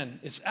with sin.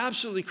 It's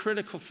absolutely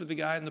critical for the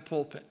guy in the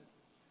pulpit.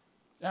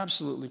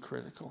 Absolutely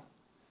critical.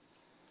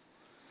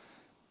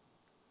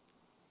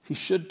 He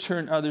should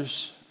turn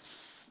others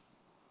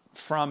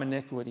from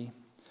iniquity.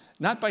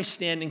 Not by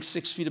standing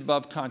 6 feet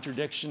above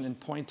contradiction and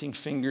pointing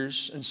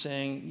fingers and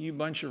saying, you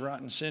bunch of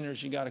rotten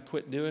sinners, you got to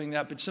quit doing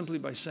that, but simply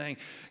by saying,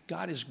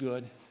 God is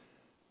good.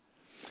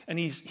 And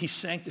he's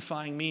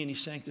sanctifying me and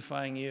he's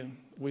sanctifying you.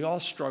 We all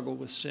struggle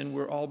with sin.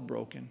 We're all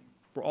broken.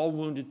 We're all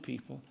wounded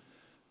people.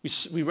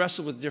 We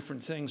wrestle with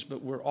different things,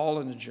 but we're all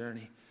in a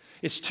journey.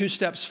 It's 2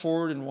 steps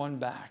forward and 1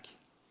 back.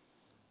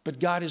 But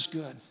God is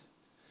good.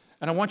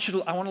 And I want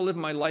to live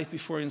my life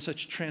before you in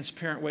such a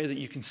transparent way that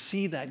you can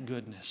see that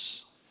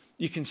goodness.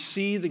 You can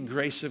see the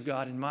grace of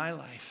God in my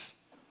life.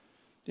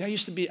 Yeah, I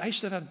used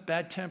to have a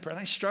bad temper, and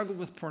I struggled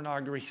with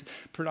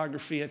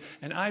pornography,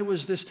 and I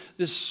was this,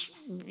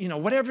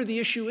 whatever the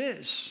issue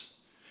is.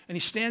 And he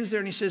stands there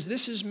and he says,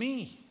 this is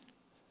me.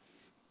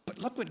 But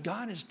look what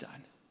God has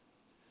done.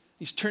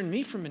 He's turned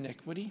me from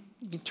iniquity.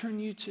 He can turn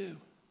you too.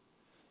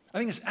 I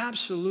think it's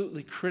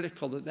absolutely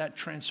critical that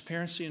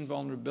transparency and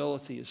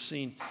vulnerability is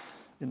seen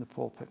in the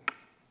pulpit.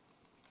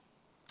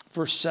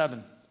 Verse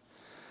 7.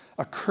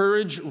 A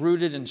courage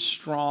rooted in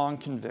strong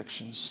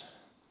convictions.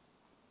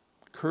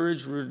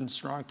 Courage rooted in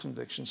strong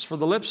convictions. For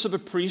the lips of a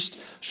priest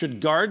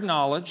should guard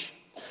knowledge,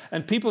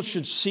 and people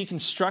should seek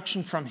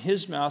instruction from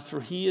his mouth, for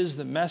he is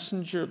the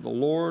messenger of the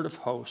Lord of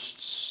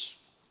hosts.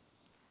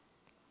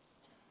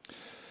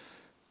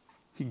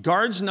 He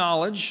guards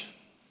knowledge.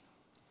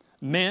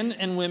 Men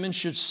and women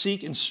should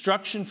seek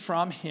instruction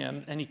from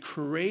him, and he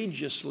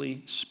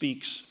courageously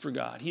speaks for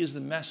God. He is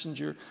the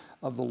messenger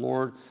of the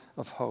Lord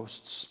of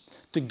hosts.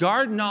 To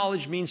guard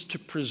knowledge means to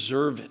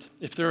preserve it.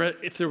 If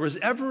there was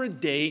ever a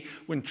day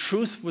when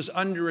truth was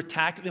under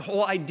attack, the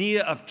whole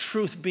idea of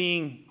truth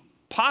being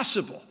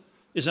possible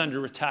is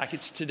under attack.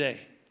 It's today.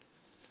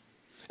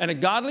 And a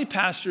godly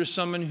pastor is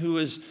someone who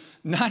is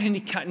not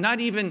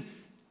even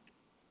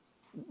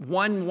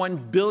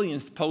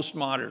 1/1,000,000th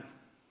postmodern.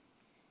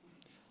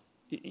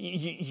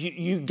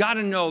 You got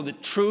to know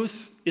that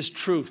truth is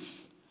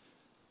truth.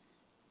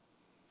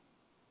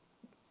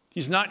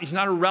 He's not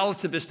a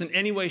relativist in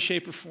any way,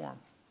 shape, or form.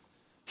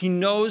 He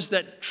knows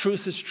that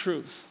truth is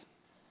truth.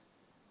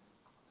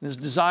 And his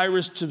desire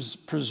is to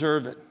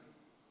preserve it.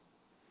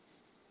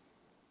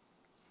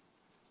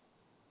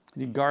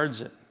 And he guards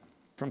it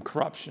from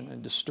corruption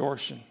and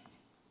distortion.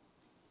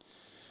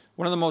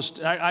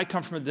 I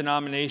come from a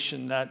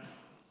denomination that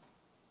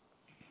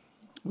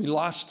we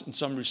lost, in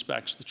some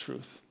respects, the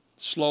truth.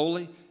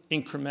 Slowly,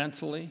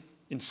 incrementally,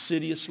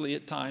 insidiously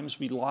at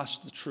times, we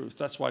lost the truth.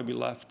 That's why we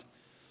left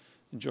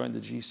and joined the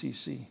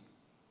GCC.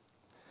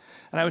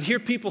 And I would hear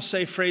people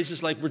say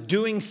phrases like, we're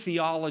doing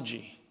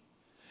theology.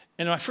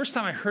 And the first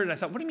time I heard it, I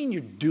thought, what do you mean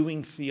you're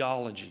doing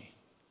theology?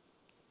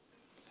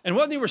 And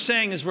what they were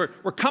saying is we're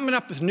coming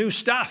up with new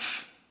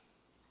stuff.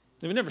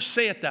 They would never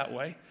say it that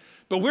way.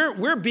 But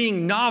we're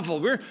being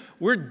novel.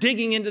 We're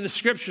digging into the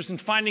scriptures and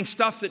finding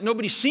stuff that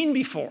nobody's seen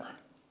before.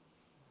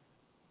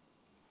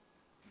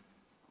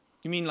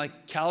 You mean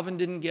like Calvin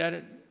didn't get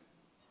it?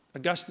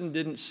 Augustine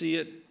didn't see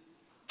it?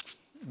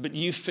 But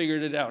you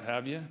figured it out,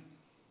 have you?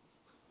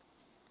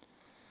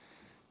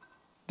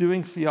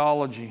 Doing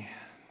theology.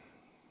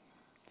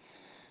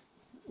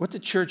 What the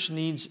church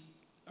needs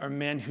are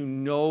men who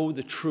know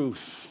the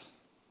truth,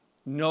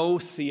 know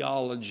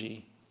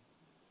theology,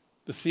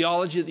 the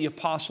theology that the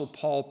Apostle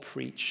Paul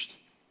preached,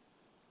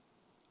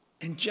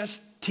 and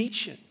just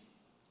teach it.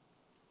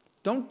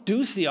 Don't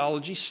do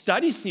theology,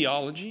 study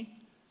theology,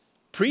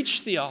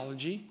 preach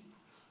theology,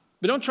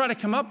 But don't try to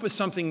come up with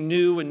something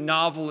new and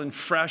novel and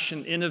fresh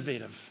and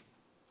innovative.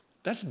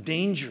 That's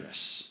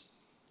dangerous.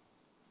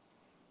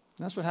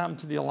 And that's what happened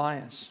to the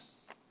alliance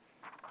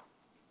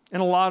in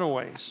a lot of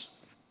ways.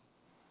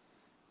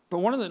 But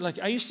one of the, like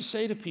I used to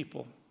say to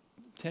people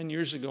 10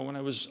 years ago when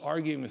I was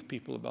arguing with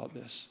people about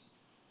this,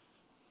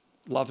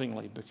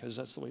 lovingly, because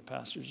that's the way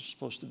pastors are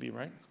supposed to be,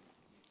 right?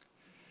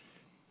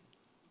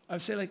 I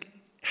would say, like,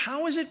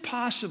 how is it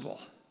possible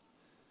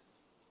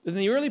that in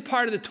the early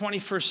part of the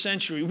 21st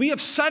century, we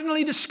have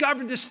suddenly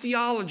discovered this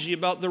theology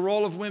about the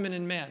role of women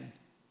and men?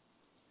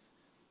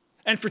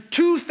 And for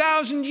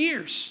 2,000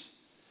 years,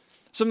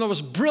 some of the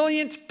most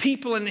brilliant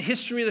people in the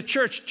history of the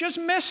church just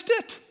missed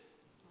it.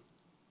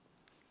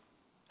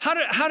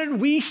 How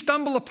did we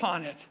stumble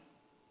upon it?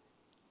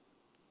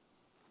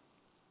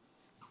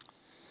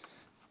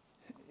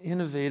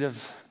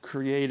 Innovative,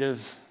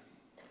 creative,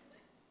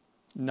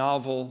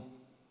 novel,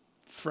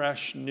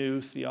 fresh,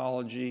 new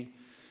theology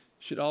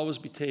should always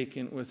be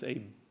taken with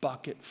a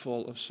bucket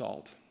full of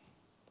salt.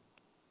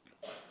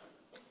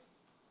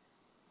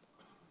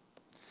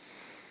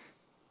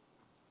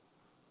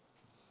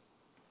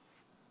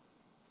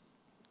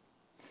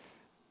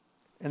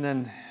 And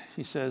then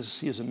he says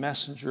he is a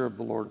messenger of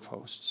the Lord of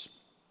hosts.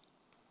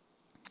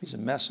 He's a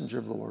messenger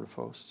of the Lord of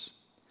hosts.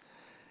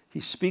 He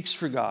speaks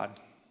for God.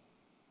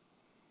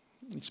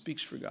 He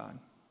speaks for God.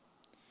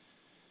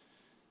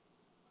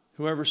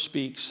 Whoever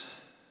speaks,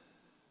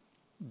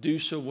 do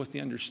so with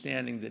the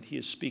understanding that he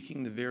is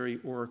speaking the very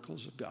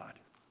oracles of God.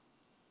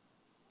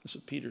 That's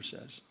what Peter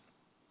says.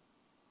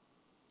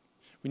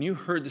 When you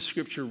heard the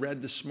scripture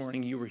read this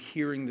morning, you were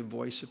hearing the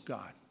voice of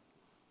God.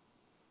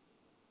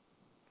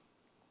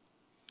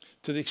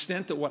 To the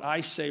extent that what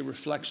I say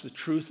reflects the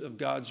truth of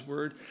God's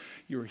word,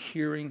 you're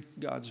hearing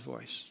God's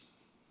voice.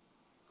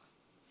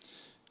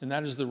 And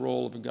that is the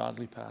role of a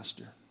godly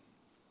pastor.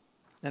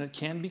 And it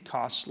can be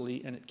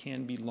costly and it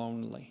can be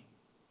lonely.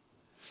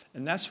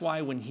 And that's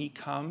why when he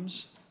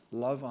comes,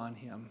 love on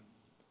him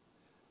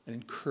and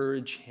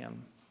encourage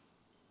him.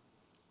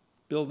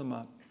 Build him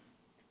up.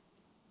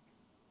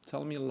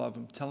 Tell him you love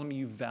him. Tell him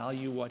you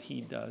value what he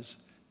does.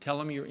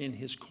 Tell him you're in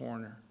his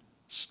corner.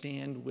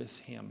 Stand with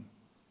him.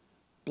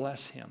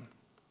 Bless him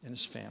and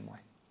his family.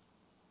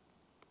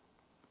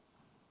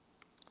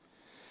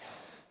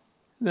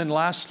 Then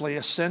lastly,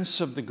 a sense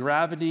of the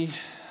gravity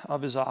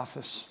of his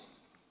office.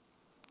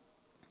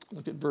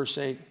 Look at verse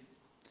 8.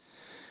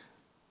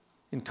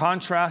 In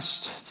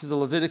contrast to the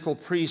Levitical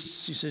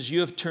priests, he says, you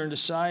have turned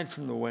aside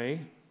from the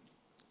way.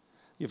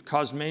 You have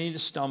caused many to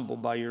stumble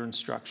by your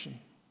instruction.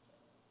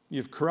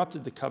 You have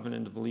corrupted the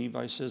covenant of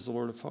Levi, says the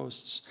Lord of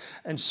hosts.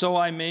 And so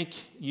I make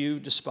you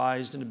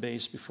despised and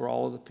abased before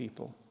all of the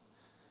people,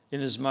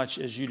 inasmuch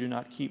as you do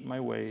not keep my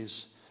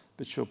ways,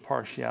 but show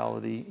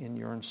partiality in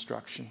your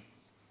instruction.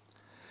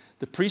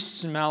 The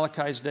priests in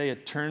Malachi's day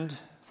had turned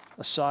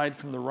aside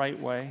from the right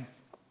way.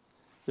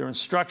 Their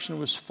instruction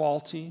was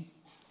faulty.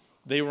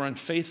 They were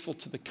unfaithful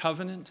to the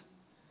covenant.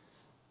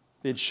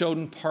 They had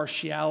shown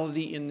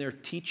partiality in their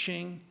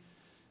teaching.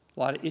 A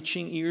lot of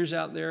itching ears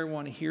out there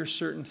want to hear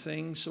certain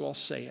things, so I'll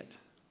say it.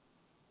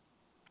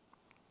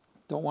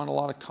 Don't want a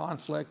lot of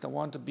conflict. I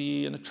want to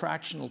be an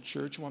attractional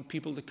church. I want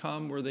people to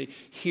come where they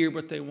hear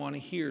what they want to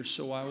hear,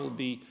 so I will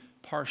be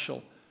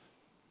partial.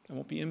 I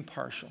won't be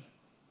impartial.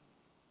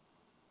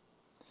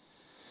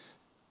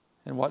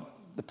 And what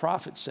the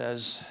prophet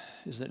says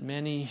is that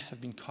many have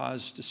been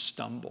caused to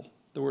stumble.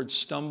 The word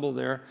stumble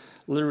there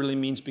literally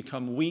means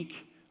become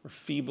weak or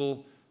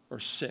feeble or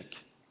sick.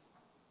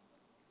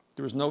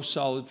 There was no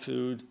solid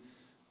food,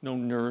 no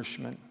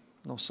nourishment,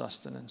 no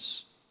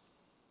sustenance.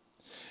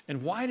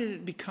 And why did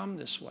it become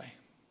this way?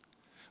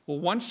 Well,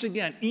 once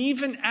again,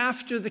 even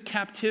after the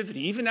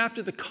captivity, even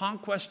after the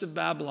conquest of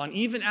Babylon,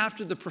 even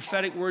after the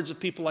prophetic words of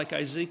people like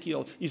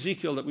Ezekiel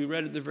that we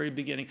read at the very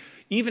beginning,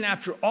 even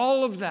after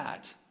all of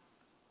that,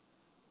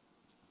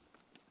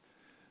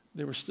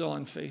 they were still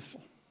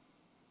unfaithful,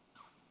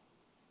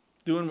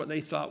 doing what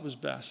they thought was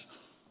best.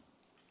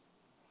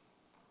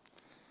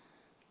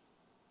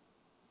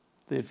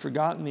 They had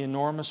forgotten the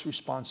enormous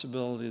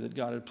responsibility that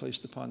God had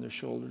placed upon their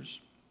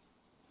shoulders.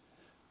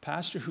 A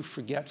pastor who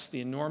forgets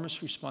the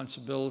enormous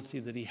responsibility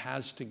that he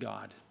has to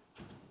God,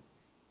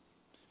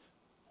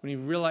 when he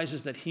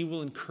realizes that he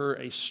will incur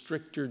a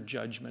stricter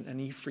judgment, and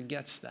he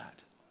forgets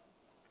that,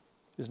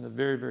 is in a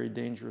very, very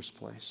dangerous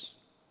place.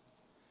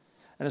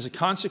 And as a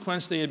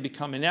consequence, they had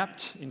become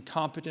inept,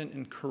 incompetent,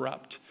 and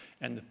corrupt,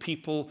 and the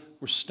people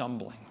were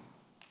stumbling.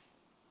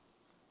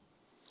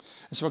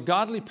 And so a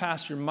godly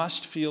pastor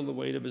must feel the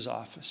weight of his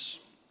office.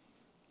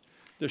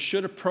 There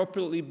should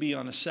appropriately be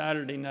on a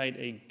Saturday night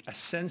a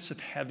sense of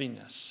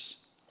heaviness,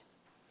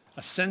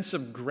 a sense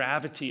of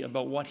gravity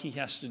about what he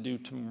has to do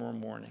tomorrow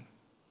morning,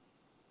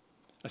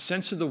 a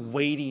sense of the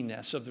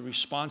weightiness of the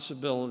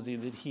responsibility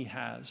that he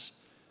has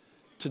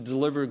to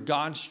deliver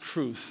God's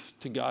truth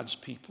to God's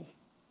people.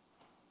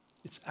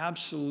 It's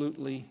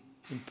absolutely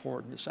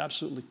important. It's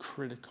absolutely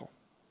critical.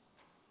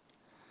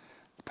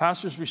 The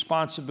pastor's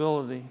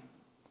responsibility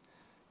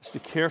is to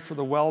care for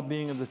the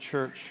well-being of the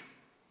church,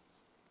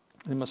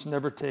 We must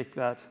never take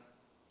that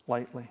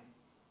lightly.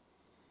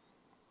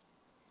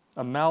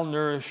 A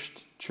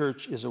malnourished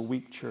church is a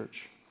weak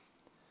church.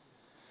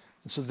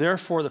 And so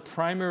therefore, the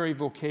primary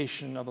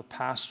vocation of a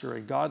pastor,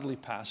 a godly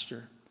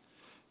pastor,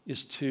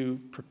 is to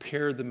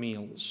prepare the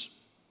meals.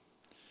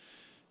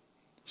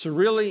 So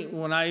really,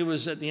 when I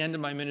was at the end of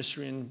my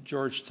ministry in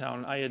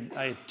Georgetown,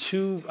 I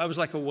was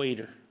like a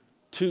waiter,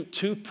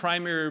 two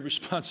primary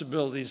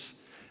responsibilities.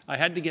 I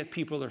had to get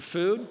people their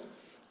food.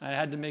 I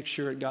had to make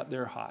sure it got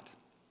there hot.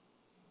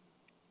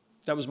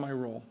 That was my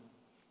role.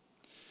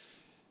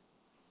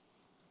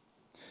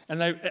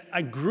 And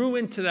I grew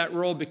into that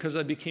role because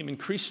I became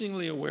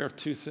increasingly aware of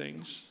two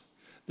things: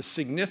 the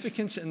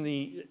significance and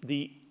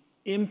the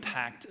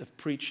impact of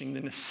preaching,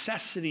 the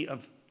necessity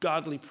of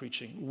godly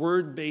preaching,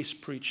 word-based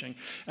preaching,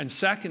 and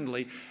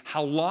secondly,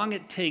 how long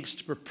it takes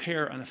to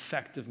prepare an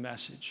effective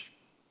message.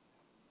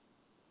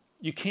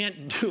 You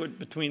can't do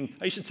it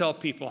I used to tell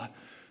people,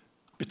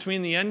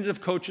 between the end of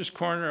Coach's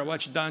Corner, I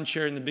watched Don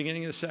share in the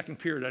beginning of the second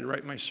period, I'd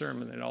write my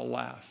sermon, they'd all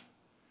laugh.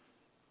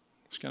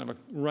 It's kind of a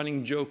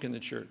running joke in the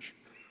church.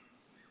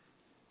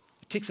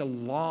 It takes a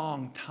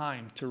long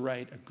time to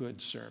write a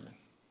good sermon.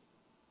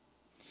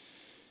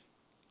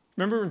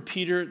 Remember when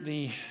Peter,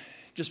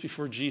 just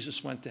before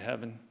Jesus went to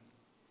heaven,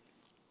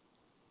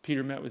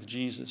 Peter met with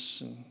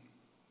Jesus, and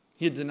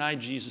he had denied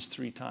Jesus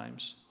 3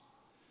 times.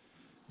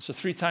 So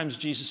 3 times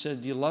Jesus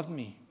said, "Do you love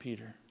me,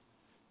 Peter?"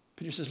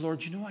 Peter says,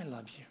 "Lord, you know I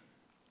love you."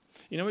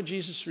 You know what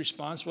Jesus'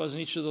 response was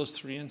in each of those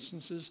 3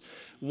 instances?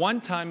 One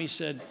time he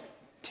said,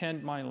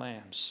 "Tend my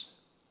lambs."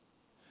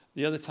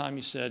 The other time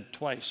he said,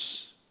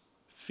 twice,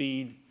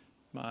 "Feed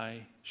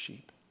my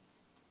sheep."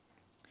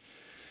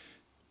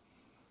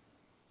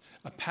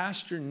 A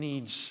pastor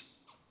needs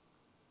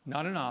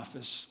not an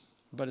office,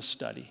 but a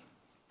study.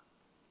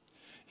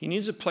 He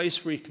needs a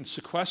place where he can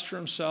sequester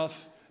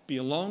himself, be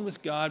alone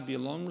with God, be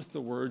alone with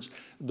the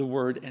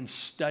Word, and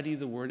study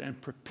the Word and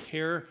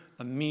prepare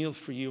a meal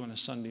for you on a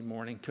Sunday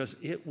morning, because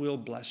it will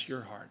bless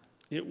your heart.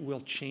 It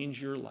will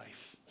change your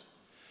life.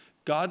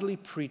 Godly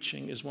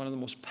preaching is one of the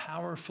most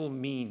powerful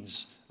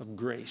means of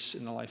grace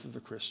in the life of a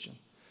Christian.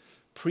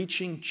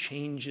 Preaching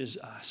changes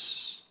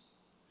us.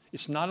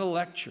 It's not a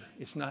lecture.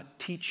 It's not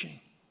teaching.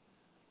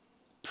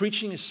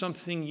 Preaching is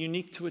something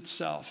unique to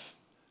itself,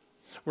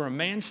 where a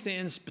man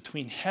stands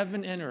between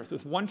heaven and earth,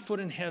 with 1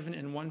 foot in heaven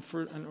and 1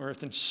 foot on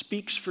earth, and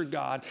speaks for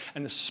God,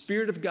 and the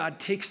Spirit of God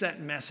takes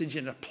that message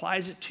and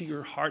applies it to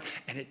your heart,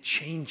 and it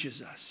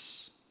changes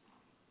us.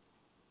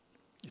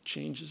 It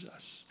changes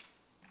us.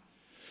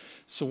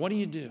 So what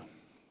do?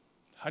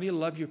 How do you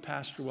love your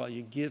pastor? Well,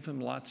 you give him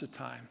lots of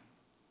time.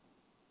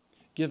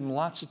 Give him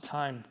lots of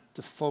time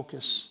to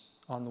focus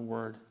on the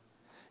Word.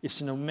 It's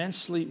an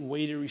immensely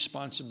weighty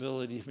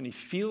responsibility. When he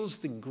feels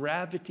the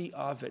gravity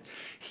of it,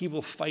 he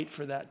will fight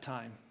for that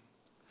time,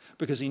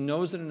 because he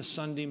knows that on a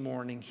Sunday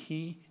morning,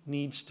 he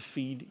needs to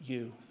feed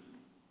you.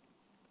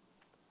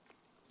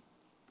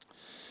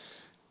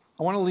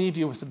 I want to leave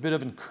you with a bit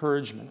of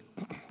encouragement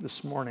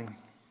this morning.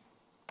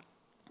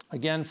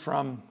 Again,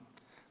 from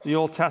the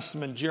Old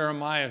Testament,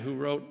 Jeremiah, who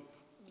wrote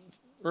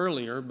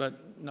earlier,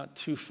 but not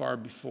too far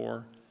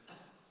before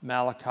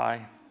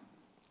Malachi.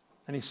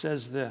 And he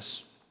says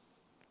this,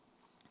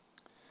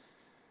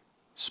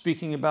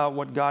 speaking about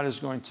what God is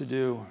going to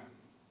do: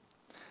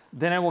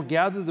 "Then I will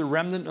gather the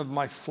remnant of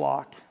my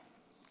flock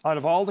out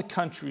of all the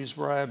countries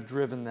where I have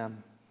driven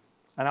them,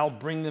 and I'll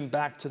bring them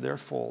back to their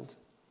fold.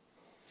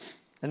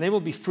 And they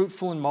will be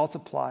fruitful and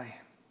multiply.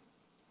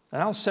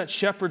 And I'll set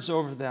shepherds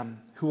over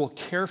them who will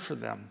care for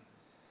them,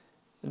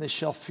 and they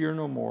shall fear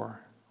no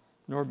more,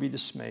 nor be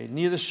dismayed.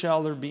 Neither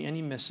shall there be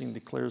any missing,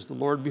 declares the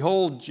Lord.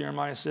 Behold,"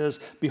 Jeremiah says,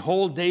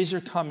 "behold, days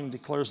are coming,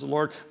 declares the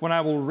Lord, when I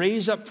will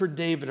raise up for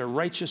David a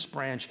righteous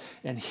branch,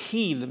 and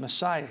he, the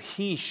Messiah,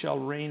 he shall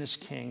reign as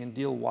king and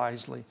deal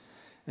wisely,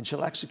 and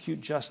shall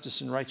execute justice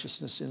and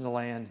righteousness in the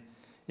land.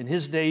 In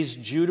his days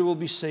Judah will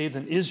be saved,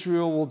 and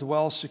Israel will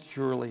dwell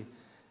securely.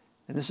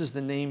 And this is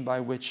the name by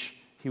which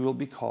he will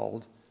be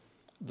called: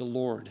 the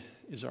Lord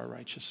is our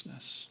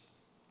righteousness."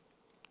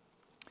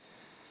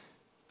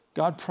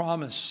 God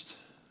promised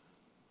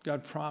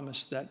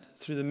that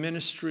through the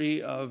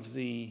ministry of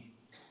the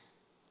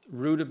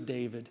root of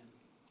David,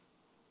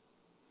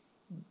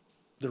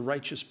 the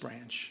righteous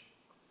branch,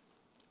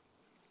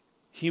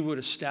 he would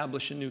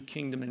establish a new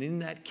kingdom. And in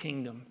that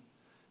kingdom,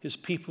 his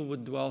people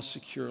would dwell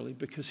securely,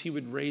 because he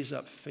would raise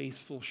up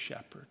faithful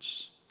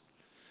shepherds.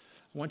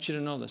 I want you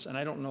to know this, and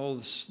I don't know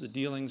the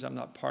dealings. I'm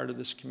not part of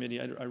this committee.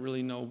 I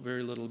really know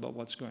very little about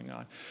what's going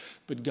on.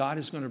 But God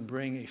is going to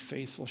bring a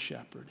faithful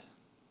shepherd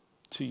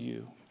to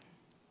you,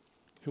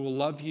 who will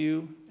love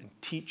you and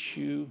teach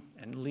you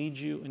and lead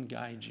you and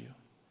guide you.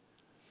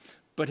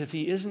 But if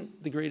he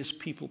isn't the greatest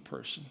people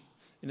person,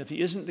 and if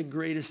he isn't the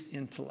greatest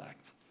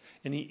intellect,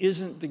 and he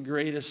isn't the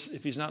greatest,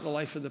 if he's not the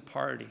life of the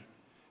party,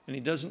 and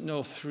he doesn't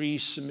know 3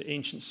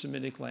 ancient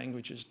Semitic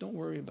languages, don't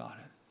worry about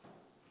it.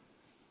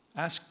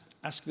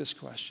 Ask this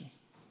question: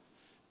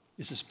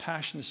 is his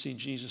passion to see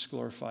Jesus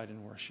glorified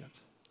and worshiped?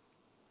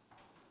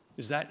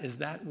 Is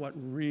that what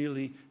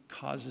really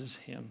causes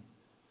him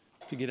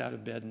to get out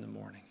of bed in the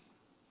morning?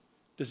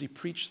 Does he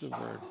preach the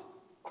word?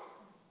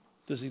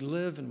 Does he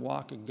live and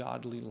walk a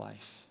godly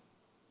life?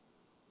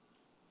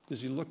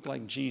 Does he look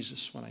like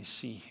Jesus when I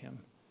see him?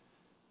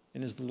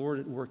 And is the Lord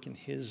at work in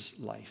his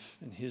life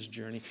and his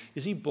journey?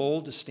 Is he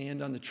bold to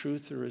stand on the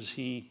truth, or is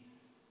he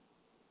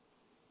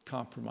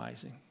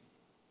compromising,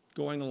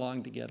 going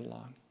along to get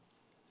along?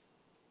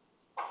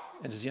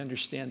 And does he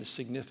understand the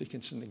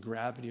significance and the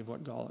gravity of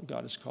what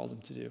God has called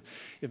him to do?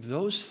 If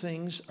those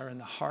things are in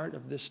the heart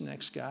of this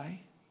next guy,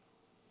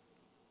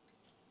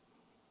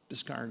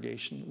 this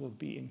congregation will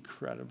be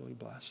incredibly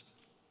blessed.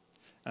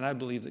 And I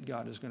believe that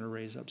God is going to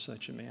raise up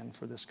such a man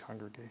for this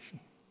congregation,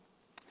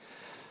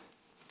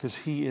 because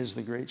he is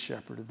the great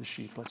shepherd of the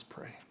sheep. Let's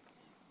pray.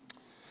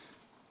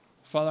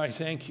 Father, I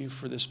thank you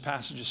for this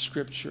passage of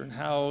Scripture and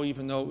how,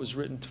 even though it was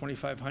written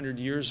 2,500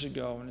 years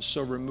ago and is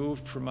so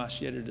removed from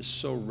us, yet it is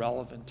so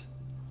relevant.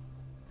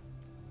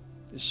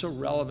 It's so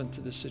relevant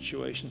to the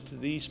situation, to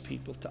these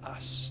people, to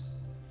us.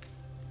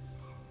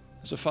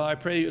 So, Father, I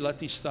pray you let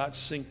these thoughts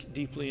sink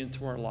deeply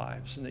into our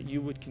lives, and that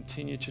you would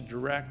continue to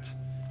direct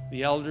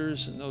the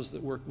elders and those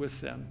that work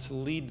with them to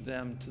lead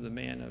them to the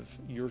man of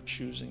your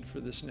choosing for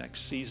this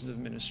next season of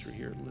ministry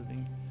here at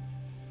Living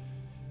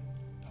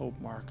Hope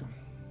Markham.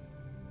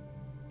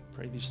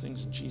 Pray these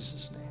things in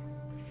Jesus' name.